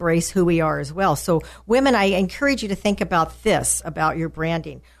languages embrace who we are as well. So women, I encourage you to think about this, about your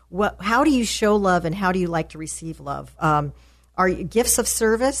branding. How do you show love and how do you like to receive love? Are gifts of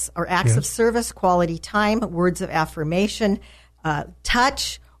service or acts of service, quality time, words of affirmation,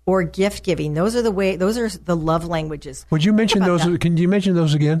 touch, or gift giving? Those are the love languages. Would you mention those? Can you mention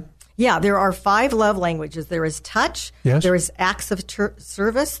those again? Yeah, there are 5 love languages. There is touch. Yes. There is acts of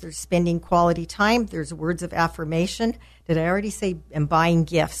service. There's spending quality time. There's words of affirmation. Did I already say? And buying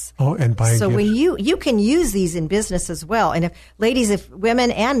gifts. Oh, and buying so gifts. when you can use these in business as well. And if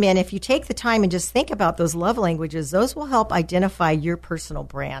women and men, if you take the time and just think about those love languages, those will help identify your personal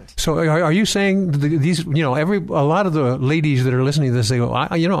brand. So are you saying these? A lot of the ladies that are listening to this, they go,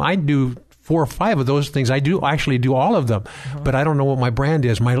 I do 4 or 5 of those things. I actually do all of them, but I don't know what my brand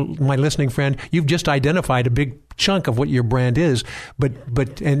is. My listening friend, you've just identified a big chunk of what your brand is, but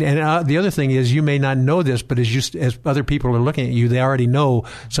the other thing is, you may not know this, but as other people are looking at you, they already know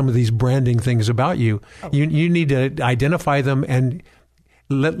some of these branding things about you. You need to identify them and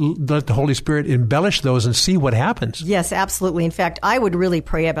let the Holy Spirit embellish those and see what happens. Yes, absolutely. In fact, I would really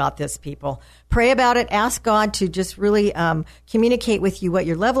pray about this, people. Pray about it. Ask God to just really communicate with you what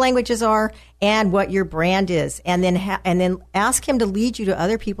your love languages are and what your brand is, and then ask Him to lead you to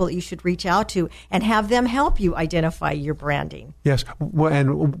other people that you should reach out to and have them help you identify your branding. Yes,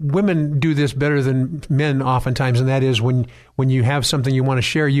 and women do this better than men oftentimes, and that is when you have something you want to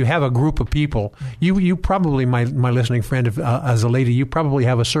share, you have a group of people. You probably, my listening friend, as a lady, you probably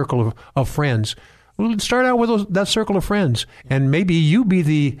have a circle of friends. Well, start out with that circle of friends, and maybe you be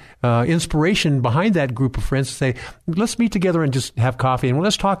the inspiration behind that group of friends to say, let's meet together and just have coffee, and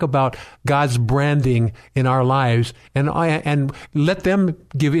let's talk about God's branding in our lives, and let them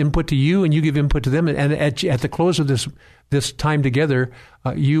give input to you, and you give input to them, and at the close of this time together,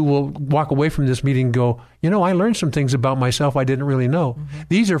 you will walk away from this meeting and go, I learned some things about myself I didn't really know. Mm-hmm.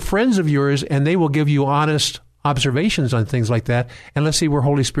 These are friends of yours, and they will give you honest observations on things like that, and let's see where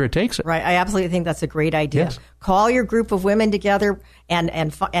Holy Spirit takes it. Right, I absolutely think that's a great idea. Yes. Call your group of women together and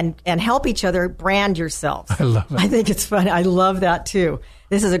help each other brand yourselves. I love it. I think it's fun. I love that too.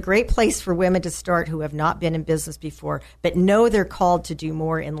 This is a great place for women to start who have not been in business before, but know they're called to do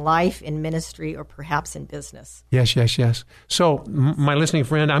more in life, in ministry, or perhaps in business. Yes. So, my listening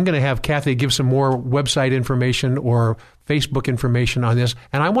friend, I'm going to have Kathy give some more website information or Facebook information on this,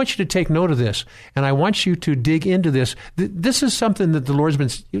 and I want you to take note of this, and I want you to dig into this. This is something that the Lord's been,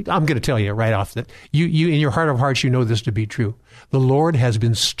 I'm going to tell you right off that you in your heart of hearts, you know this to be true. The Lord has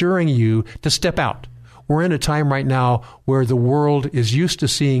been stirring you to step out. We're in a time right now where the world is used to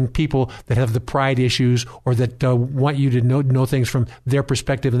seeing people that have the pride issues or that want you to know things from their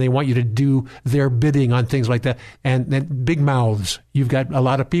perspective, and they want you to do their bidding on things like that. And big mouths. You've got a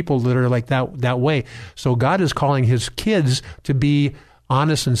lot of people that are like that way. So God is calling His kids to be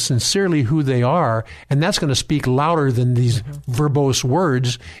honest and sincerely who they are, and that's going to speak louder than these verbose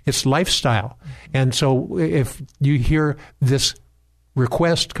words. It's lifestyle. And so if you hear this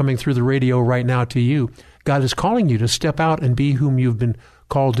request coming through the radio right now to you, God is calling you to step out and be whom you've been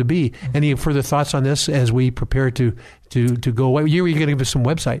called to be. Any further thoughts on this as we prepare to go away? You're going to give us some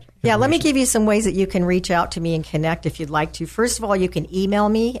website. Yeah, let me give you some ways that you can reach out to me and connect if you'd like to. First of all, you can email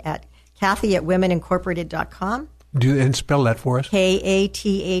me at Kathy@womenincorporated.com. And spell that for us.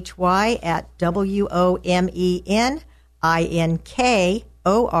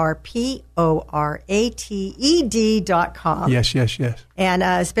 KATHY@WOMENINCORPORATED.com. Yes. And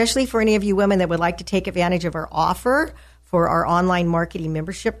especially for any of you women that would like to take advantage of our offer for our online marketing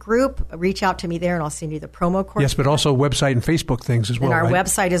membership group, reach out to me there and I'll send you the promo code. Yes, but also website and Facebook things as well. And our right?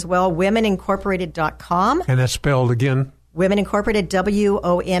 website as well, womenincorporated.com. And that's spelled again. Women Incorporated,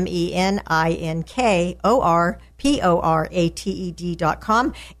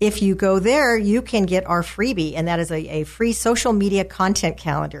 WOMENINCORPORATED.com. If you go there, you can get our freebie, and that is a free social media content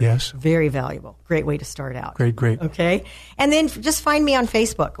calendar. Yes. Very valuable. Great way to start out. Great. Okay. And then just find me on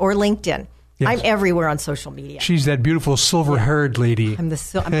Facebook or LinkedIn. Yes. I'm everywhere on social media. She's that beautiful silver-haired lady. I'm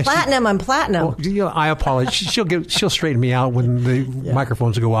platinum. I'm platinum. Well, I apologize. She'll straighten me out when the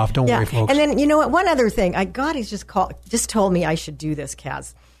microphones go off. Don't worry, folks. And then you know what? One other thing. God has just told me I should do this,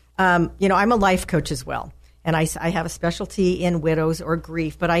 Kaz. I'm a life coach as well, and I have a specialty in widows or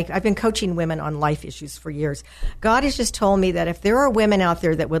grief. But I've been coaching women on life issues for years. God has just told me that if there are women out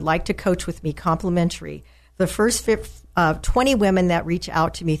there that would like to coach with me complimentary, the first 20 women that reach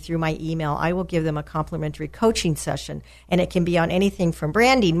out to me through my email, I will give them a complimentary coaching session, and it can be on anything from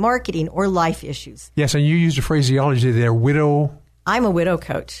branding, marketing, or life issues. Yes, and you used a phraseology there, widow. I'm a widow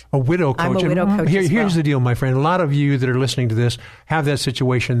coach. A widow coach. I'm a widow coach. Here's the deal, my friend. A lot of you that are listening to this have that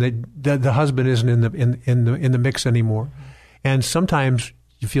situation that the husband isn't in the mix anymore, and sometimes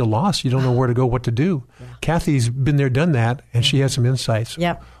you feel lost. You don't know where to go, what to do. Yeah. Kathy's been there, done that, and she has some insights.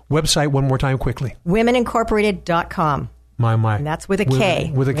 Yep. Website one more time quickly. Womenincorporated.com. My. And that's with a K.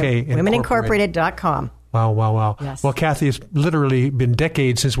 With a K. Womenincorporated.com. Wow. Yes. Well, Kathy, it's literally been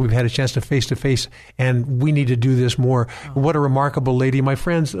decades since we've had a chance to face, and we need to do this more. Oh. What a remarkable lady. My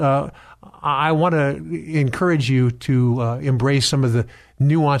friends, I want to encourage you to embrace some of the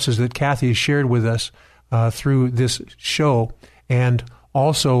nuances that Kathy has shared with us through this show, and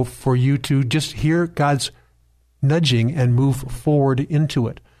also for you to just hear God's nudging and move forward into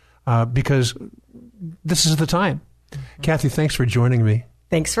it, because this is the time. Mm-hmm. Kathy, thanks for joining me.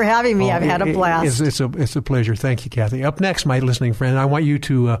 Thanks for having me. I've had a blast. It's a pleasure. Thank you, Kathy. Up next, my listening friend, I want you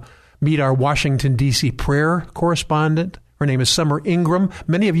to meet our Washington, D.C. prayer correspondent. Her name is Summer Ingram.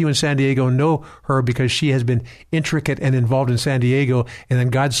 Many of you in San Diego know her because she has been intricate and involved in San Diego, and then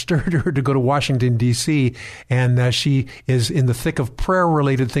God stirred her to go to Washington, D.C., and she is in the thick of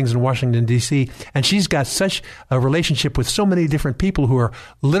prayer-related things in Washington, D.C., and she's got such a relationship with so many different people who are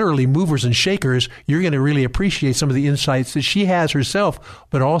literally movers and shakers. You're going to really appreciate some of the insights that she has herself,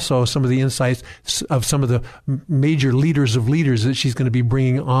 but also some of the insights of some of the major leaders of leaders that she's going to be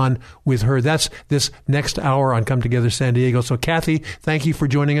bringing on with her. That's this next hour on Come Together San Diego. So, Kathy, thank you for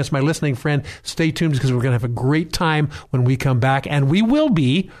joining us. My listening friend, stay tuned because we're going to have a great time when we come back, and we will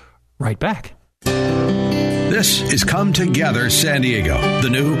be right back. This is Come Together San Diego, the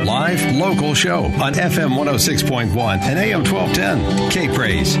new live local show on FM 106.1 and AM 1210.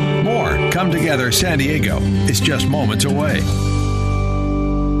 K-Praise. More Come Together San Diego is just moments away.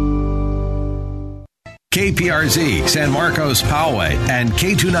 KPRZ San Marcos Poway and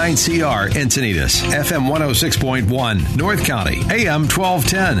K29CR Encinitas, FM 106.1 North County, AM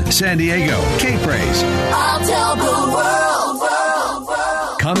 1210 San Diego, K-Praise. I'll tell the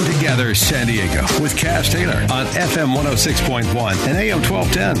world. Come Together San Diego with Cass Taylor on FM 106.1 and AM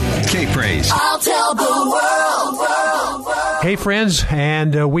 1210, K-Praise. I'll tell the world. Hey friends,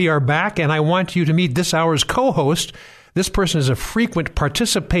 and we are back, and I want you to meet this hour's co-host. This person is a frequent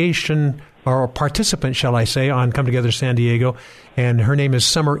participant, shall I say, on Come Together San Diego, and her name is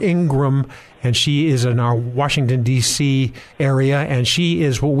Summer Ingram, and she is in our Washington, D.C. area, and she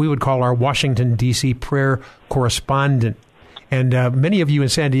is what we would call our Washington, D.C. prayer correspondent. And many of you in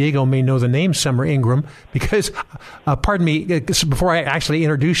San Diego may know the name Summer Ingram because, pardon me, before I actually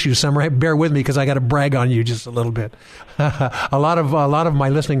introduce you, Summer, bear with me because I got to brag on you just a little bit. A lot of my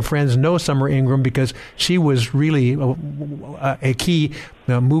listening friends know Summer Ingram because she was really a key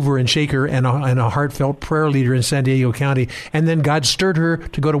mover and shaker and a heartfelt prayer leader in San Diego County. And then God stirred her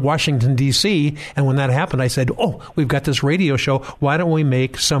to go to Washington, D.C. And when that happened, I said, we've got this radio show. Why don't we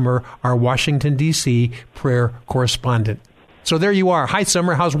make Summer our Washington, D.C. prayer correspondent? So there you are. Hi,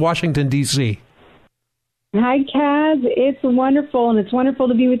 Summer. How's Washington, D.C.? Hi, Kaz. It's wonderful, and it's wonderful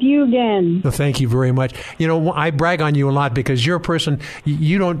to be with you again. Well, thank you very much. You know, I brag on you a lot because you're a person,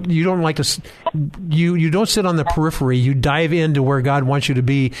 you don't like to, you don't sit on the periphery. You dive into where God wants you to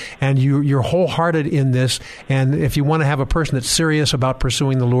be, and you're wholehearted in this. And if you want to have a person that's serious about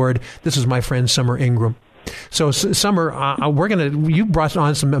pursuing the Lord, this is my friend Summer Ingram. So, Summer, you brought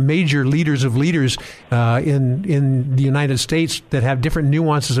on some major leaders of leaders in the United States that have different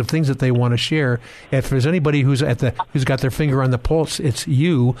nuances of things that they want to share. If there's anybody who's got their finger on the pulse, it's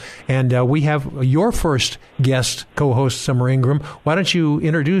you. And we have your first guest co-host, Summer Ingram. Why don't you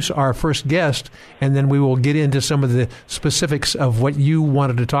introduce our first guest, and then we will get into some of the specifics of what you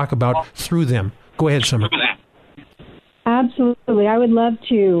wanted to talk about through them. Go ahead, Summer. Absolutely, I would love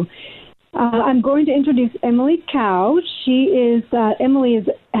to. I'm going to introduce Emily Cow. Emily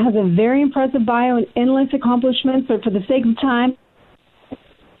has a very impressive bio and endless accomplishments, but for the sake of time.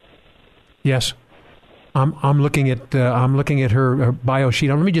 Yes. I'm looking at her bio sheet.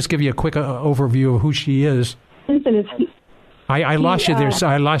 Let me just give you a quick overview of who she is. I lost you there.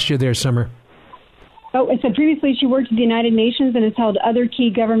 I lost you there, Summer. Oh, it said previously she worked at the United Nations and has held other key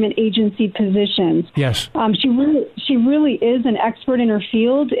government agency positions. Yes. She really is an expert in her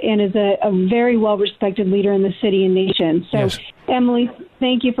field and is a very well-respected leader in the city and nation. So, yes. Emily,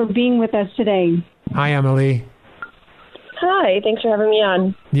 thank you for being with us today. Hi, Emily. Hi, thanks for having me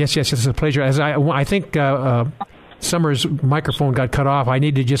on. Yes, it's a pleasure. As I think Summer's microphone got cut off. I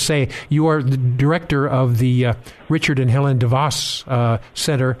need to just say you are the director of the Richard and Helen DeVos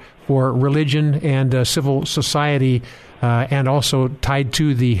Center for Religion and Civil Society, and also tied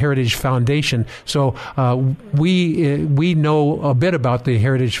to the Heritage Foundation. So we know a bit about the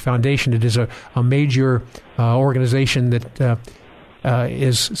Heritage Foundation. It is a major organization that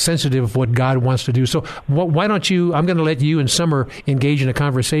is sensitive of what God wants to do. So why don't you, I'm going to let you and Summer engage in a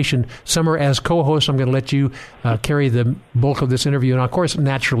conversation. Summer, as co-host, I'm going to let you carry the bulk of this interview. And of course,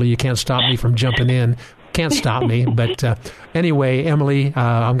 naturally, you can't stop me from jumping in. Can't stop me. But anyway, Emily,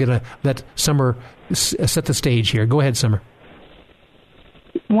 I'm going to let Summer set the stage here. Go ahead, Summer.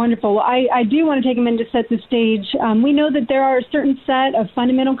 Wonderful. Well, I do want to take a minute to set the stage. We know that there are a certain set of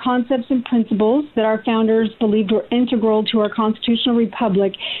fundamental concepts and principles that our founders believed were integral to our constitutional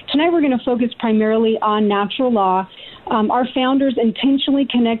republic. Tonight we're going to focus primarily on natural law. Our founders intentionally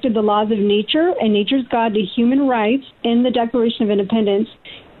connected the laws of nature and nature's God to human rights in the Declaration of Independence.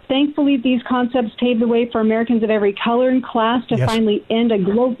 Thankfully, these concepts paved the way for Americans of every color and class to finally end a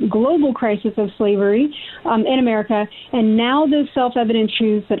global crisis of slavery in America. And now those self-evident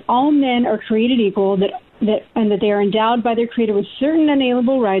truths that all men are created equal, and that they are endowed by their Creator with certain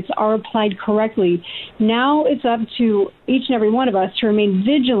unalienable rights are applied correctly. Now it's up to each and every one of us to remain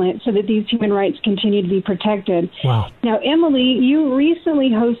vigilant so that these human rights continue to be protected. Wow. Now, Emily, you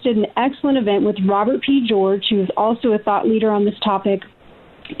recently hosted an excellent event with Robert P. George, who is also a thought leader on this topic,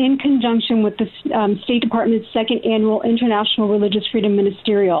 in conjunction with the State Department's second annual International Religious Freedom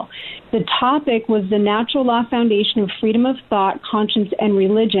Ministerial. The topic was the Natural Law Foundation of Freedom of Thought, Conscience, and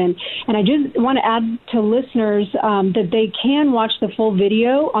Religion. And I just want to add to listeners that they can watch the full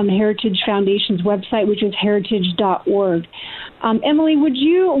video on the Heritage Foundation's website, which is heritage.org. Emily, would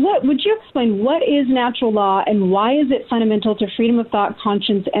you explain what is natural law and why is it fundamental to freedom of thought,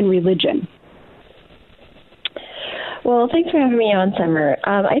 conscience, and religion? Well, thanks for having me on, Summer.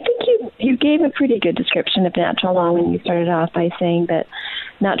 I think you gave a pretty good description of natural law when you started off by saying that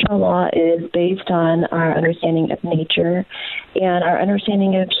natural law is based on our understanding of nature and our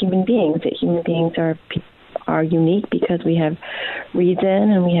understanding of human beings, that human beings are unique because we have reason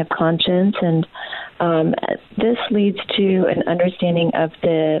and we have conscience, and this leads to an understanding of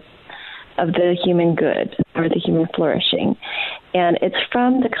the human good or the human flourishing. And it's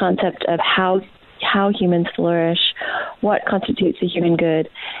from the concept of how humans flourish, what constitutes a human good,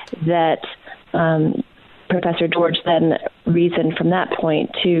 that Professor George then reasoned from that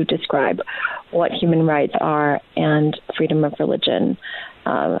point to describe what human rights are and freedom of religion,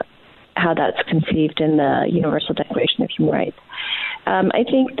 how that's conceived in the Universal Declaration of Human Rights. I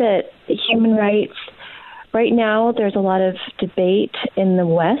think that human rights, right now, there's a lot of debate in the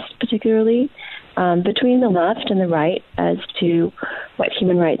West, particularly, between the left and the right as to what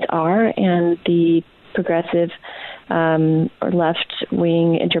human rights are, and the progressive or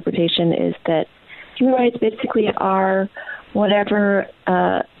left-wing interpretation is that human rights basically are whatever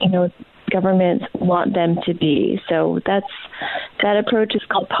governments want them to be. So that approach is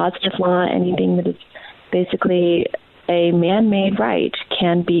called positive law. Anything that is basically a man-made right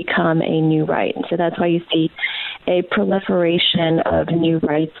can become a new right. And so that's why you see a proliferation of new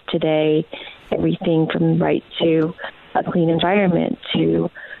rights today, everything from right to a clean environment to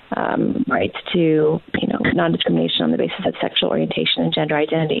rights to non-discrimination on the basis of sexual orientation and gender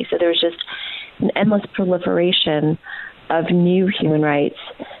identity. So there's just an endless proliferation of new human rights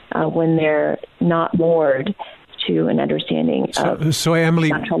when they're not moored to an understanding of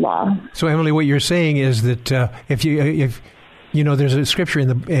natural law. So Emily, what you're saying is that if there's a scripture in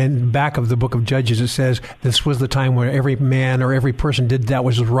the back of the book of Judges that says this was the time where every man or every person did that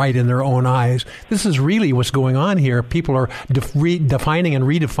was right in their own eyes. This is really what's going on here. People are defining and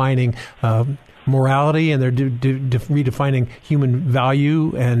redefining morality, and they're redefining human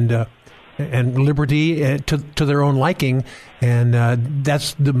value and liberty to their own liking, and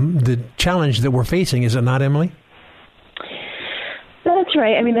that's the challenge that we're facing, is it not, Emily? That's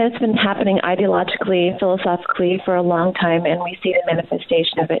right. I mean, that's been happening ideologically, philosophically for a long time, and we see the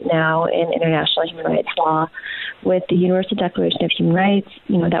manifestation of it now in international human rights law with the Universal Declaration of Human Rights.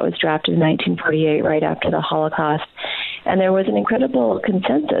 That was drafted in 1948, right after the Holocaust, and there was an incredible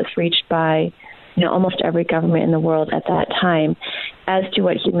consensus reached by almost every government in the world at that time as to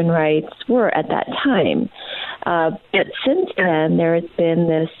what human rights were at that time. But since then, there has been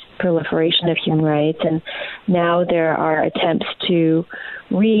this proliferation of human rights, and now there are attempts to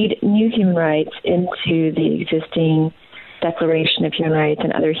read new human rights into the existing Declaration of Human Rights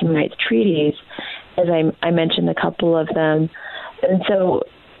and other human rights treaties, as I mentioned a couple of them. And so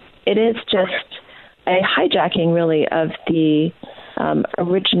it is just a hijacking, really, of the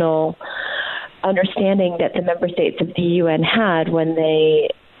original understanding that the member states of the UN had when they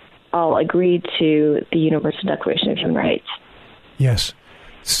all agreed to the Universal Declaration of Human Rights. Yes.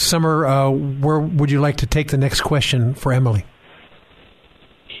 Summer, where would you like to take the next question for Emily?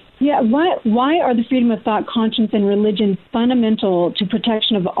 Yeah, why are the freedom of thought, conscience, and religion fundamental to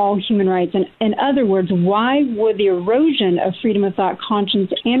protection of all human rights? And in other words, why would the erosion of freedom of thought,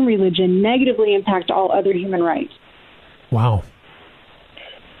 conscience, and religion negatively impact all other human rights? Wow.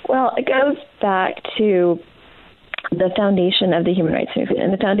 Well, it goes back to the foundation of the human rights movement.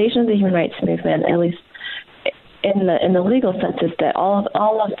 And the foundation of the human rights movement, at least in the legal sense, is that all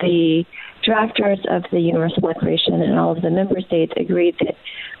of the drafters of the Universal Declaration and all of the member states agreed that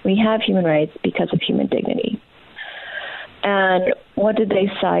We have human rights because of human dignity. And what did they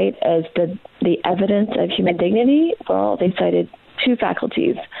cite as the evidence of human dignity? Well, they cited two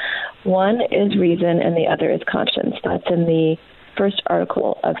faculties. One is reason and the other is conscience. That's in the first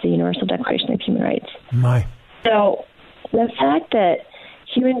article of the Universal Declaration of Human Rights. So the fact that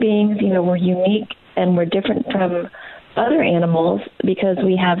human beings, we're unique and we're different from other animals because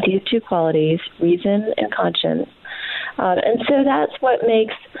we have these two qualities, reason and conscience. And so that's what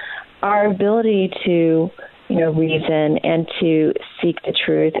makes our ability to reason and to seek the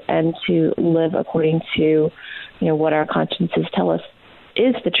truth and to live according to, what our consciences tell us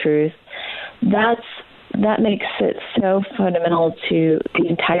is the truth. That makes it so fundamental to the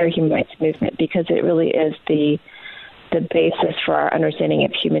entire human rights movement because it really is the basis for our understanding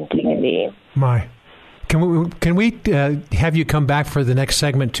of human dignity. Can we have you come back for the next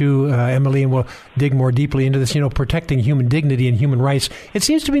segment too, Emily, and we'll dig more deeply into this, protecting human dignity and human rights. It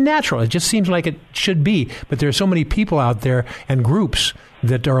seems to be natural. It just seems like it should be. But there are so many people out there and groups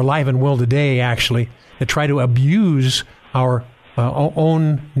that are alive and well today, actually, that try to abuse our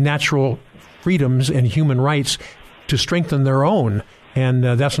own natural freedoms and human rights to strengthen their own. And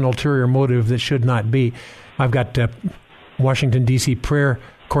that's an ulterior motive that should not be. I've got Washington, D.C. prayer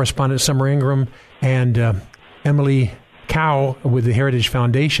correspondent Summer Ingram and Emily Cow with the Heritage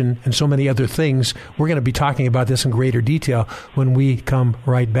Foundation and so many other things. We're going to be talking about this in greater detail when we come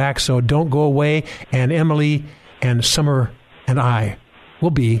right back. So don't go away. And Emily and Summer and I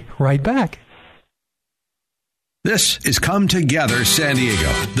will be right back. This is Come Together San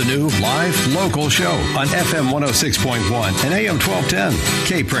Diego, the new live local show on FM 106.1 and AM 1210.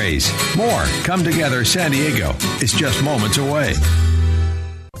 K-Praise. More Come Together San Diego is just moments away.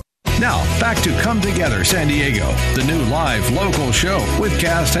 Now, back to Come Together San Diego, the new live local show with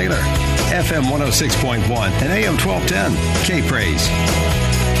Kaz Taylor. FM 106.1 and AM 1210. K-Praise.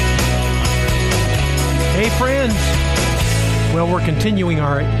 Hey, friends. Well, we're continuing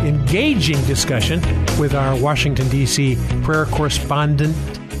our engaging discussion with our Washington, D.C. prayer correspondent,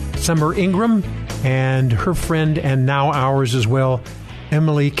 Summer Ingram, and her friend, and now ours as well,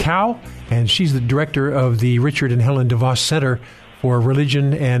 Emily Cow. And she's the director of the Richard and Helen DeVos Center for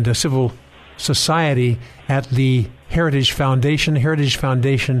Religion and Civil Society at the Heritage Foundation. Heritage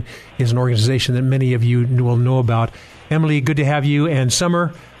Foundation is an organization that many of you will know about. Emily, good to have you. And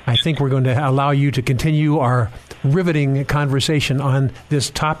Summer, I think we're going to allow you to continue our riveting conversation on this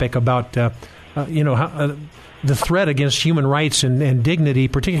topic about, the threat against human rights and dignity,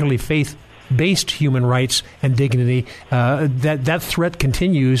 particularly faith-based human rights and dignity. That threat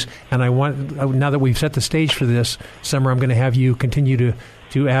continues, and I want, now that we've set the stage for this, Summer, I'm going to have you continue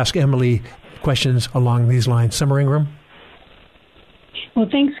to ask Emily questions along these lines. Summer Ingram? Well,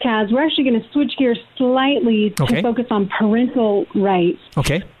 thanks, Kaz. We're actually going to switch gears slightly to focus on parental rights.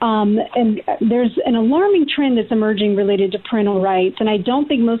 Okay. And there's an alarming trend that's emerging related to parental rights, and I don't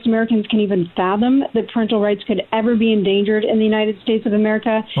think most Americans can even fathom that parental rights could ever be endangered in the United States of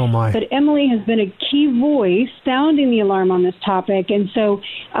America. Oh, my. But Emily has been a key voice sounding the alarm on this topic, and so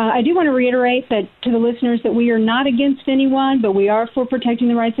I do want to reiterate that to the listeners that we are not against anyone, but we are for protecting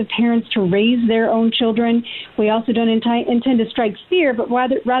the rights of parents to raise their own children. We also don't intend to strike fear, but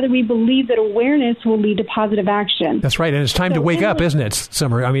rather we believe that awareness will lead to positive action. That's right, and it's time to wake up, isn't it,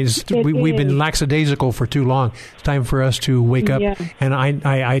 Summer? I mean, we've been lackadaisical for too long. It's time for us to wake up, and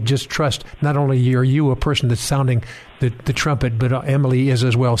I just trust not only are you a person that's sounding the trumpet, but Emily is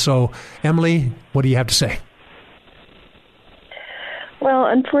as well. So, Emily, what do you have to say? Well,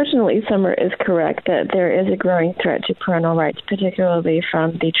 unfortunately, Summer is correct that there is a growing threat to parental rights, particularly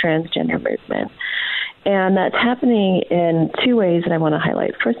from the transgender movement. And that's happening in two ways that I want to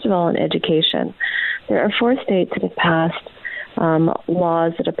highlight. First of all, in education. There are 4 states that have passed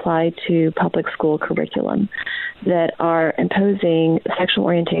laws that apply to public school curriculum that are imposing sexual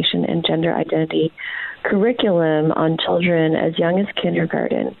orientation and gender identity curriculum on children as young as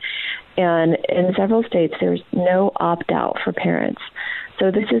kindergarten. And in several states, there's no opt-out for parents. So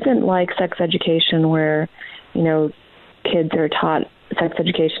this isn't like sex education where, kids are taught sex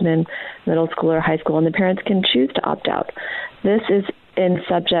education in middle school or high school, and the parents can choose to opt out. This is in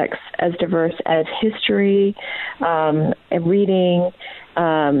subjects as diverse as history, reading.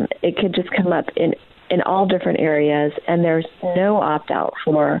 It could just come up in all different areas, and there's no opt-out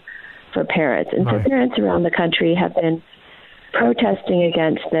for parents. And so parents around the country have been protesting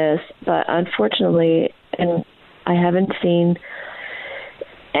against this, but unfortunately, and I haven't seen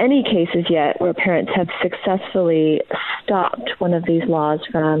any cases yet where parents have successfully stopped one of these laws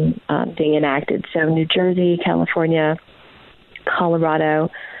from being enacted. So New Jersey, California, Colorado,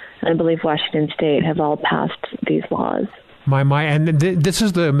 and I believe Washington State have all passed these laws. And this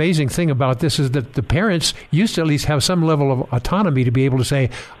is the amazing thing about this is that the parents used to at least have some level of autonomy to be able to say,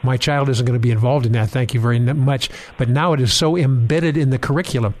 my child isn't going to be involved in that, thank you very much. But now it is so embedded in the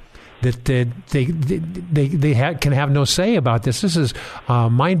curriculum that they can have no say about this. This is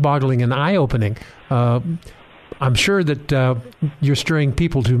mind-boggling and eye-opening. I'm sure that you're stirring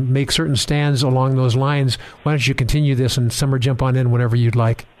people to make certain stands along those lines. Why don't you continue this, and Summer, jump on in whenever you'd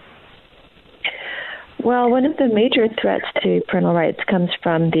like. Well, one of the major threats to parental rights comes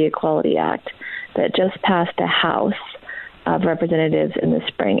from the Equality Act that just passed the House of Representatives in the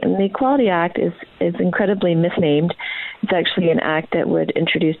spring. And the Equality Act is incredibly misnamed. It's actually an act that would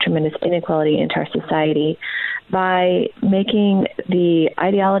introduce tremendous inequality into our society by making the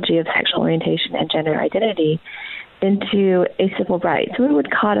ideology of sexual orientation and gender identity into a civil right. So it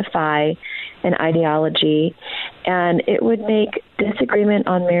would codify an ideology, and it would make disagreement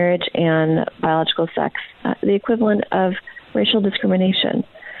on marriage and biological sex the equivalent of racial discrimination.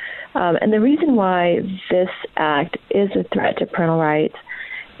 And the reason why this act is a threat to parental rights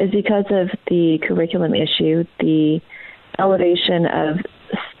is because of the curriculum issue. The elevation of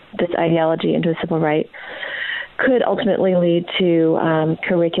this ideology into a civil right could ultimately lead to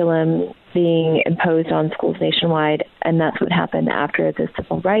curriculum being imposed on schools nationwide, and that's what happened after the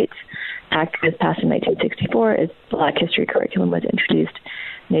Civil Rights Act was passed in 1964, is Black history curriculum was introduced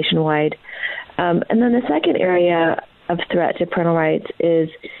nationwide. And then the second area of threat to parental rights is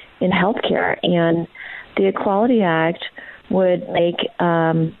in healthcare, and the Equality Act would make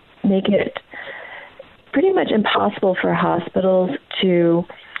it pretty much impossible for hospitals to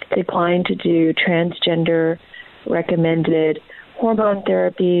decline to do transgender recommended hormone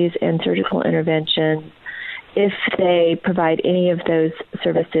therapies and surgical interventions if they provide any of those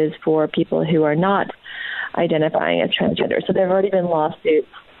services for people who are not identifying as transgender. So there have already been lawsuits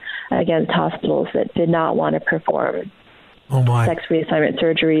against hospitals that did not want to perform sex reassignment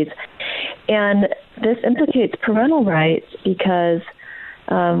surgeries. And this implicates parental rights because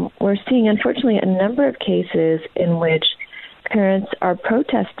we're seeing, unfortunately, a number of cases in which parents are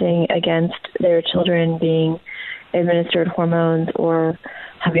protesting against their children being administered hormones or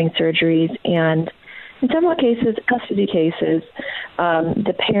having surgeries. And in several cases, custody cases,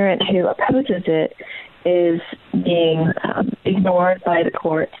 the parent who opposes it is being ignored by the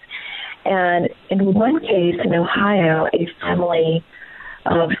courts. And in one case in Ohio, a family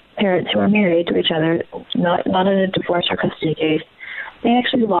of parents who are married to each other, not in a divorce or custody case, they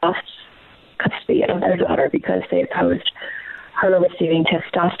actually lost custody of their daughter because they opposed her receiving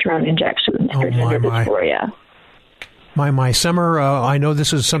testosterone injections for gender dysphoria. My Summer, I know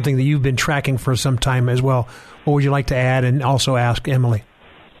this is something that you've been tracking for some time as well. What would you like to add and also ask Emily?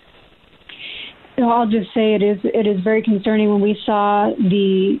 I'll just say it is very concerning. When we saw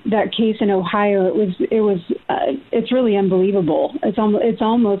that case in Ohio, it's really unbelievable. It's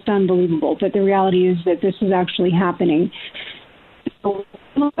almost unbelievable. But the reality is that this is actually happening. So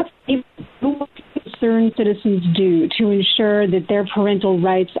what concerned citizens do to ensure that their parental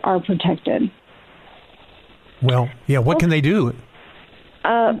rights are protected? Well, yeah, what can they do?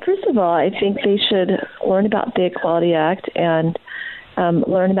 First of all, I think they should learn about the Equality Act and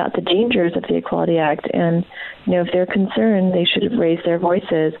learn about the dangers of the Equality Act. And, if they're concerned, they should raise their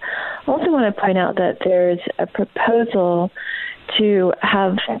voices. I also want to point out that there's a proposal to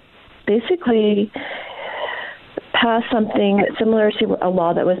have basically pass something similar to a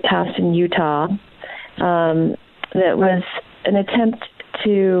law that was passed in Utah that was an attempt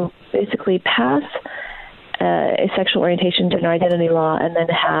to basically pass a sexual orientation gender identity law and then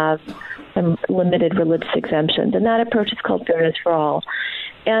have some limited religious exemptions. And that approach is called Fairness for All.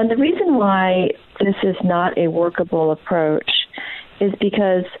 And the reason why this is not a workable approach is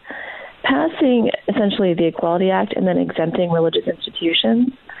because passing essentially the Equality Act and then exempting religious institutions,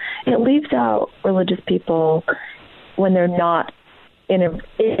 it leaves out religious people when they're not in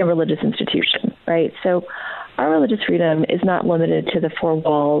a religious institution, right? So our religious freedom is not limited to the four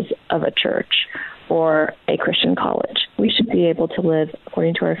walls of a church or a Christian college. We should be able to live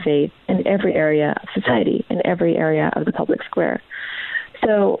according to our faith in every area of society, in every area of the public square.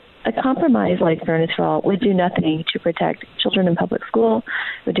 So a compromise like Fairness for All would do nothing to protect children in public school,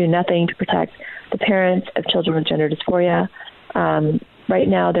 would do nothing to protect the parents of children with gender dysphoria. Right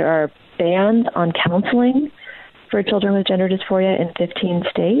now there are bans on counseling for children with gender dysphoria in 15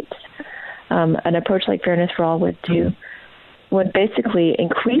 states. An approach like Fairness for All would basically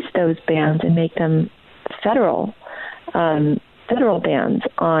increase those bans and make them federal bans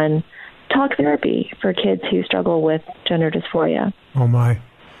on talk therapy for kids who struggle with gender dysphoria. Oh, my.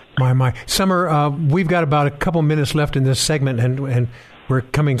 Summer, we've got about a couple minutes left in this segment, and we're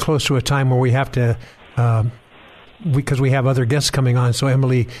coming close to a time where we have to because we have other guests coming on. So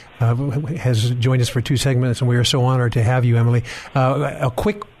Emily has joined us for 2 segments, and we are so honored to have you, Emily. A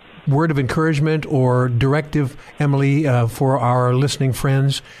quick word of encouragement or directive, Emily, for our listening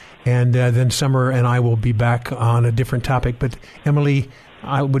friends, and then Summer and I will be back on a different topic. But Emily,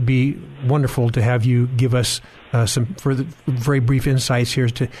 it would be wonderful to have you give us some further, very brief insights here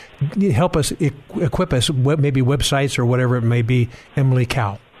to help us equip us, maybe websites or whatever it may be. Emily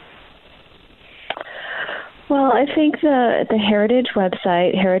Cow. Well, I think the Heritage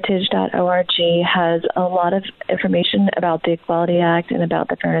website, heritage.org, has a lot of information about the Equality Act and about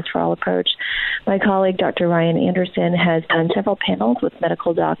the Fairness for All approach. My colleague, Dr. Ryan Anderson, has done several panels with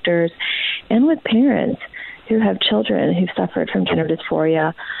medical doctors and with parents who have children who've suffered from gender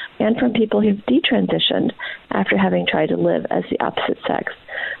dysphoria and from people who've detransitioned after having tried to live as the opposite sex.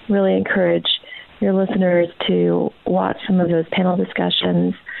 Really encourage your listeners to watch some of those panel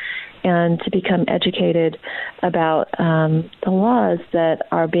discussions and to become educated about the laws that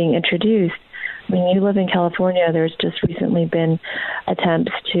are being introduced. I mean, you live in California. There's just recently been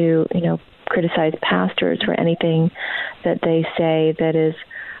attempts to, criticize pastors for anything that they say that is,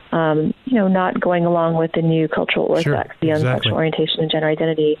 not going along with the new cultural orthodoxy on sexual orientation and gender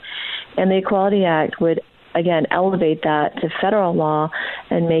identity. And the Equality Act would, again, elevate that to federal law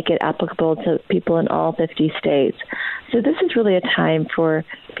and make it applicable to people in all 50 states. So this is really a time for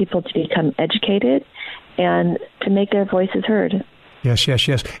people to become educated and to make their voices heard. Yes.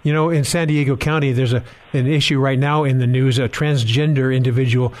 In San Diego County, there's an issue right now in the news. A transgender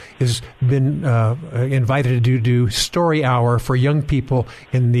individual has been invited to do story hour for young people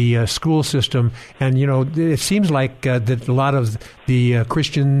in the school system. And, it seems like that a lot of the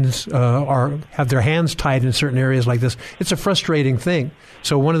Christians have their hands tied in certain areas like this. It's a frustrating thing.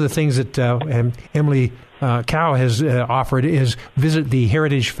 So one of the things that Emily Cow has offered is visit the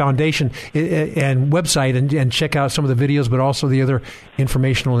Heritage Foundation and website and check out some of the videos, but also the other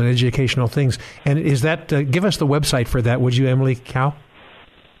informational and educational things. And is that, give us the website for that, would you, Emily Cow?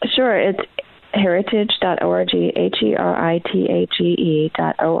 Sure. It's heritage.org,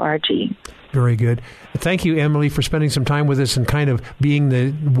 heritage.org. Very good. Thank you, Emily, for spending some time with us and kind of being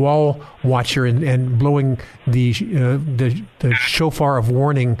the wall watcher and blowing the shofar of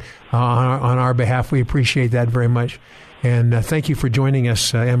warning on our behalf. We appreciate that very much. And thank you for joining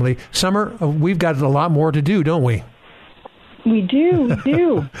us, Emily. Summer, we've got a lot more to do, don't we? We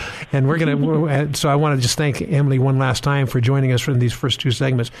do. And we're going to, so I want to just thank Emily one last time for joining us in these first 2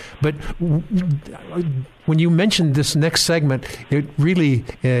 segments. But when you mentioned this next segment, it really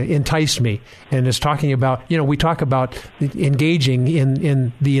enticed me. And it's talking about, we talk about engaging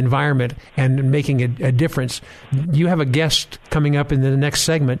in the environment and making a difference. You have a guest coming up in the next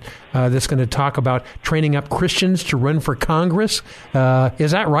segment that's going to talk about training up Christians to run for Congress. Is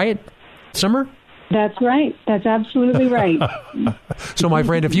that right, Summer? That's right. That's absolutely right. So, my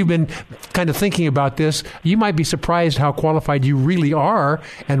friend, if you've been kind of thinking about this, you might be surprised how qualified you really are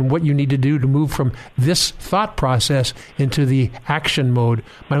and what you need to do to move from this thought process into the action mode.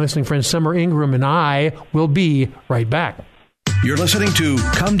 My listening friend, Summer Ingram, and I will be right back. You're listening to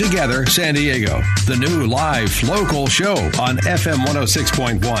Come Together San Diego, the new live local show on FM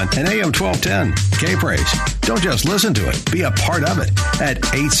 106.1 and AM 1210. K-Praise. Don't just listen to it. Be a part of it at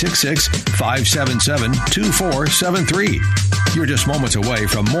 866-577-2473. You're just moments away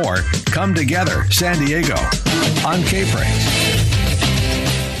from more Come Together San Diego on K-Praise.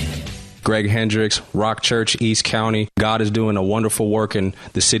 Greg Hendricks, Rock Church, East County. God is doing a wonderful work in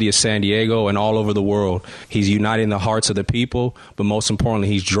the city of San Diego and all over the world. He's uniting the hearts of the people, but most importantly,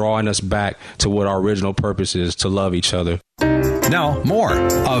 he's drawing us back to what our original purpose is, to love each other. Now, more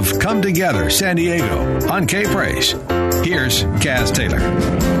of Come Together San Diego on K-Praise. Here's Kaz Taylor.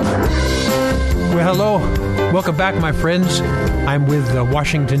 Well, hello. Welcome back, my friends. I'm with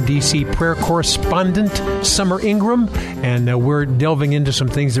Washington, D.C. prayer correspondent Summer Ingram, and we're delving into some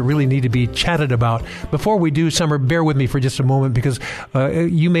things that really need to be chatted about. Before we do, Summer, bear with me for just a moment, because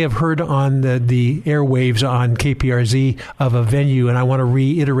you may have heard on the airwaves on KPRZ of a venue, and I want to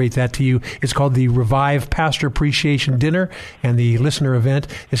reiterate that to you. It's called the Revive Pastor Appreciation Dinner, and the listener event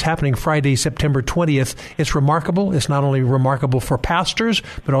is happening Friday, September 20th. It's remarkable. It's not only remarkable for pastors,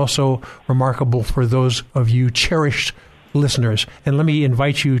 but also remarkable for those of you cherished listeners. And let me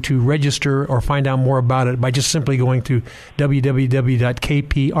invite you to register or find out more about it by just simply going to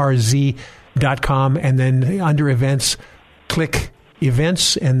www.kprz.com and then under events, click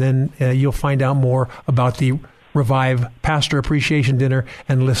events, and then you'll find out more about the Revive Pastor Appreciation Dinner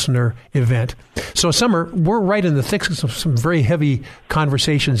and Listener Event. So, Summer, we're right in the thick of some very heavy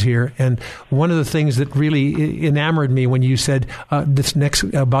conversations here, and one of the things that really enamored me when you said this next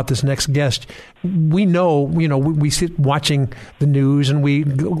guest, we know, we sit watching the news and we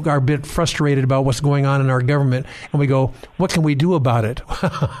are a bit frustrated about what's going on in our government, and we go, what can we do about it?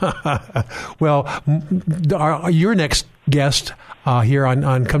 Well, your next guest here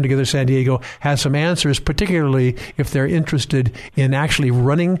on Come Together San Diego has some answers, particularly if they're interested in actually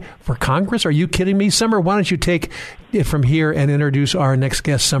running for Congress. Are you kidding me? Summer, why don't you take it from here and introduce our next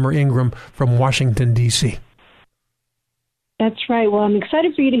guest, Summer Ingram from Washington, D.C. That's right. Well, I'm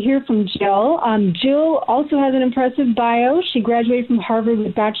excited for you to hear from Jill. Jill also has an impressive bio. She graduated from Harvard with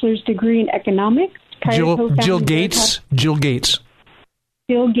a bachelor's degree in economics. Jill Gates. Jill Gates.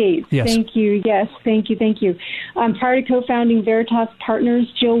 Jill Gates. Yes. Thank you. Yes, thank you. Prior to co-founding Veritas Partners,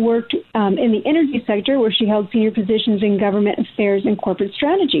 Jill worked in the energy sector where she held senior positions in government affairs and corporate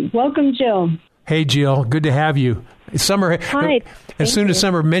strategy. Welcome, Jill. Hey, Jill. Good to have you. Summer, hi. As soon as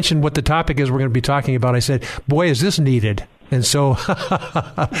Summer mentioned what the topic is we're going to be talking about, I said, boy, is this needed. And so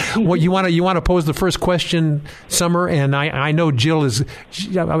well, you want to pose the first question, Summer, and I know Jill is,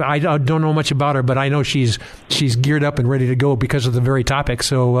 I don't know much about her, but I know she's geared up and ready to go because of the very topic.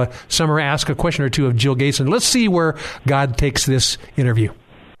 So, Summer, ask a question or two of Jill Gates, and let's see where God takes this interview.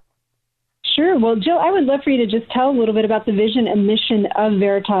 Sure. Well, Jill, I would love for you to just tell a little bit about the vision and mission of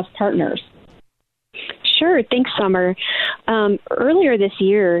Veritas Partners. Sure. Thanks, Summer. Earlier this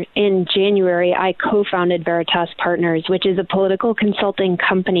year, in January, I co-founded Veritas Partners, which is a political consulting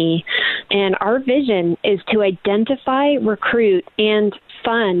company. And our vision is to identify, recruit, and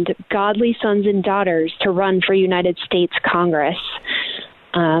fund godly sons and daughters to run for United States Congress.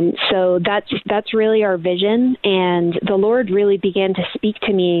 So that's really our vision. And the Lord really began to speak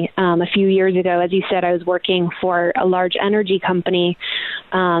to me a few years ago. As you said, I was working for a large energy company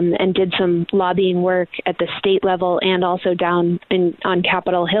and did some lobbying work at the state level and also down on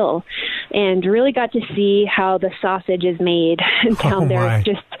Capitol Hill, and really got to see how the sausage is made down there.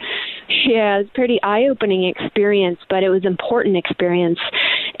 It's a pretty eye-opening experience, but it was an important experience.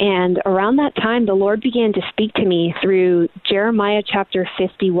 And around that time, the Lord began to speak to me through Jeremiah chapter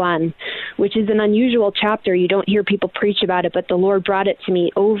 51, which is an unusual chapter. You don't hear people preach about it, but the Lord brought it to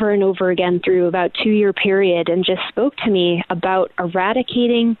me over and over again through about a 2-year period and just spoke to me about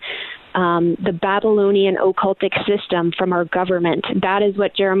eradicating the Babylonian occultic system from our government. That is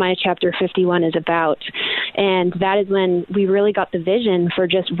what Jeremiah chapter 51 is about. And that is when we really got the vision for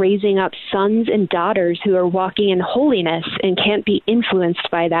just raising up sons and daughters who are walking in holiness and can't be influenced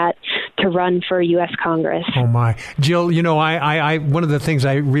by that to run for U.S. Congress. Oh, my. Jill, I one of the things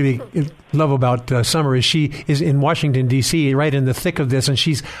I really love about Summer is she is in Washington, D.C., right in the thick of this, and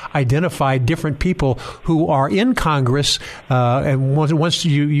she's identified different people who are in Congress. And once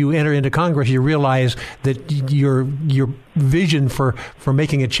you enter into Congress, you realize that your vision for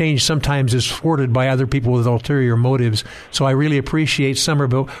making a change sometimes is thwarted by other people with ulterior motives. So I really appreciate Summer,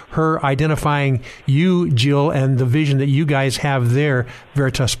 but her identifying you, Jill, and the vision that you guys have there,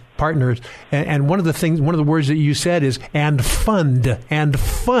 Veritas Partners. And one of the words that you said is and fund.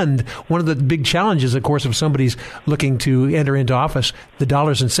 One of the big challenges, of course, if somebody's looking to enter into office, the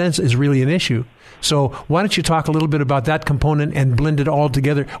dollars and cents is really an issue. So why don't you talk a little bit about that component and blend it all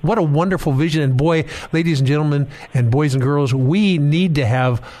together? What a wonderful vision. And boy, ladies and gentlemen, and boys and girls, we need to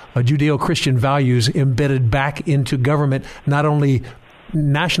have Judeo-Christian values embedded back into government, not only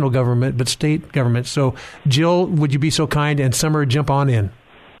national government, but state government. So Jill, would you be so kind? And Summer, jump on in.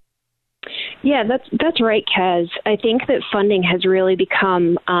 Yeah, that's right, Kaz. I think that funding has really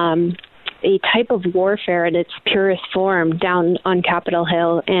become a type of warfare in its purest form down on Capitol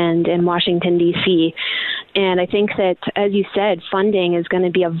Hill and in Washington, D.C. And I think that, as you said, funding is going to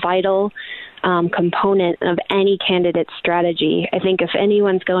be a vital component of any candidate's strategy. I think if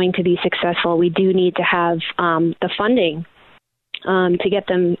anyone's going to be successful, we do need to have the funding to get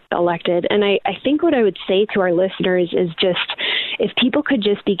them elected. And I think what I would say to our listeners is just, if people could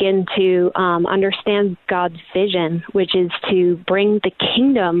just begin to understand God's vision, which is to bring the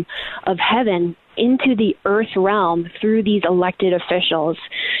kingdom of heaven into the earth realm through these elected officials.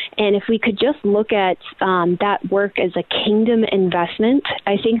 And if we could just look at that work as a kingdom investment,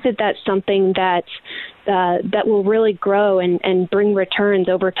 I think that that's something that will really grow and bring returns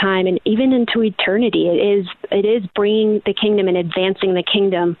over time and even into eternity. It is bringing the kingdom and advancing the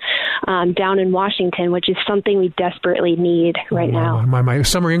kingdom down in Washington, which is something we desperately need right now. My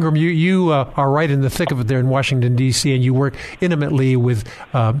Summer Ingram, you are right in the thick of it there in Washington, D.C., and you work intimately with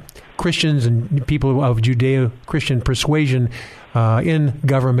Christians and people of Judeo-Christian persuasion in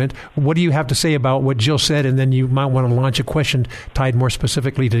government. What do you have to say about what Jill said? And then you might want to launch a question tied more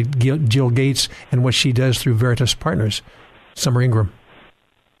specifically to Jill Gates and what she does through Veritas Partners. Summer Ingram.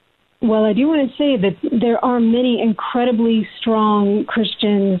 Well, I do want to say that there are many incredibly strong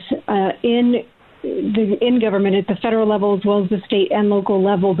Christians in government at the federal level as well as the state and local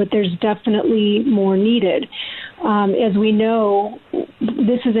level, but there's definitely more needed. As we know,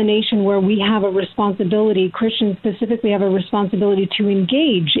 this is a nation where we have a responsibility, Christians specifically have a responsibility to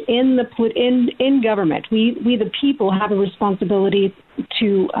engage in government. We the people have a responsibility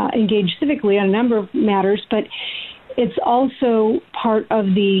to engage civically on a number of matters, but it's also part of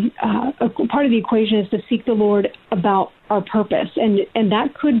the equation is to seek the Lord about our purpose, and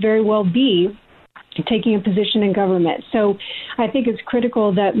that could very well be taking a position in government. So I think it's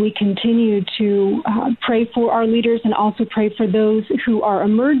critical that we continue to pray for our leaders and also pray for those who are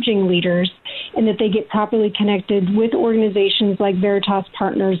emerging leaders, and that they get properly connected with organizations like Veritas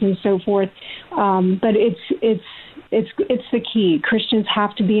Partners and so forth. But it's the key. Christians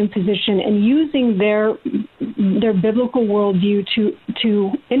have to be in position and using their biblical worldview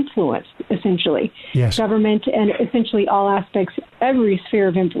to influence, essentially, yes, government and essentially all aspects, every sphere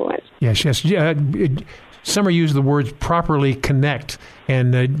of influence. Yes. Summer used the words properly connect,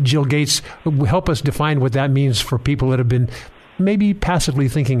 and Jill Gates, help us define what that means for people that have been maybe passively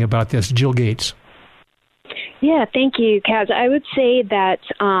thinking about this. Jill Gates. Yeah, thank you, Kaz. I would say that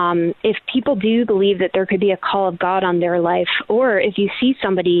if people do believe that there could be a call of God on their life, or if you see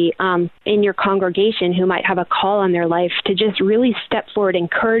somebody in your congregation who might have a call on their life, to just really step forward,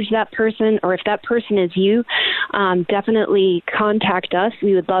 encourage that person, or if that person is you, definitely contact us.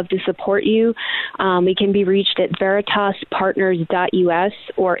 We would love to support you. We can be reached at veritaspartners.us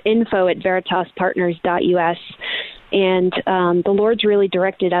or info@veritaspartners.us. And the Lord's really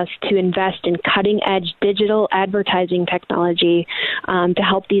directed us to invest in cutting-edge digital advertising technology to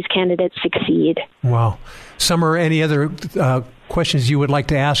help these candidates succeed. Wow. Summer, any other questions you would like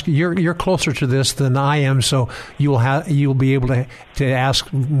to ask? You're closer to this than I am, so you'll be able to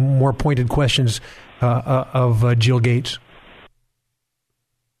ask more pointed questions of Jill Gates.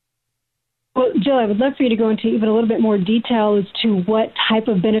 Well, Jill, I would love for you to go into even a little bit more detail as to what type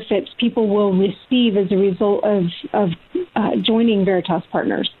of benefits people will receive as a result of joining Veritas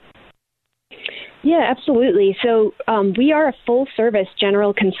Partners. Yeah, absolutely. So we are a full-service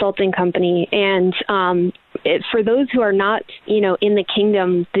general consulting company, and for those who are not, in the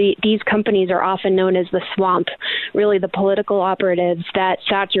kingdom, these companies are often known as the swamp. Really, the political operatives that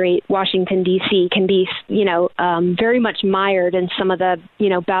saturate Washington, D.C. can be, very much mired in some of the,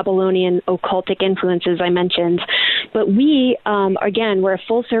 Babylonian occultic influences I mentioned. But we, again, we're a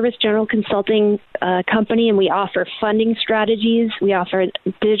full-service general consulting company, and we offer funding strategies. We offer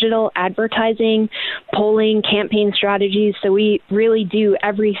digital advertising, polling, campaign strategies. So we really do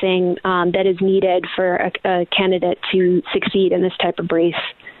everything that is needed for a candidate to succeed in this type of race.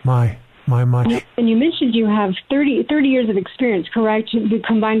 My. And you mentioned you have 30 years of experience, correct?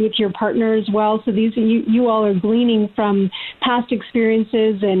 Combined with your partner as well. So these you all are gleaning from past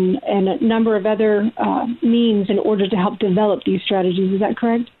experiences and a number of other means in order to help develop these strategies. Is that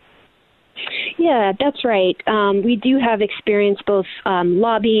correct? Yeah, that's right. We do have experience both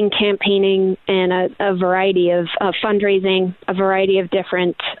lobbying, campaigning, and a variety of fundraising, a variety of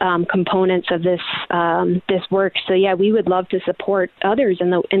different components of this work. So yeah, we would love to support others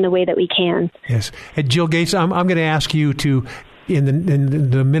in the way that we can. Yes, Jill Gates, I'm going to ask you to. In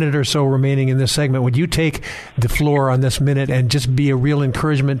the minute or so remaining in this segment, would you take the floor on this minute and just be a real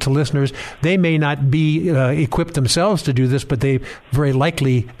encouragement to listeners? They may not be equipped themselves to do this, but they very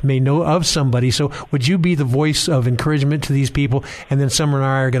likely may know of somebody. So would you be the voice of encouragement to these people? And then Summer and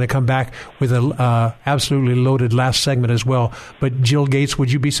I are going to come back with a absolutely loaded last segment as well. But Jill Gates,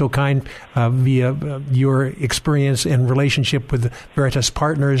 would you be so kind via your experience and relationship with Veritas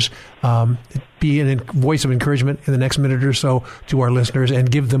Partners, be a voice of encouragement in the next minute or so to our listeners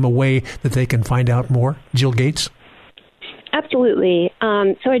and give them a way that they can find out more? Jill Gates? Absolutely.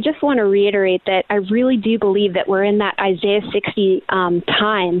 So I just want to reiterate that I really do believe that we're in that Isaiah 60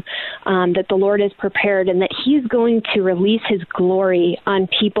 time that the Lord has prepared, and that he's going to release his glory on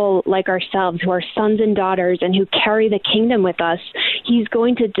people like ourselves who are sons and daughters and who carry the kingdom with us. He's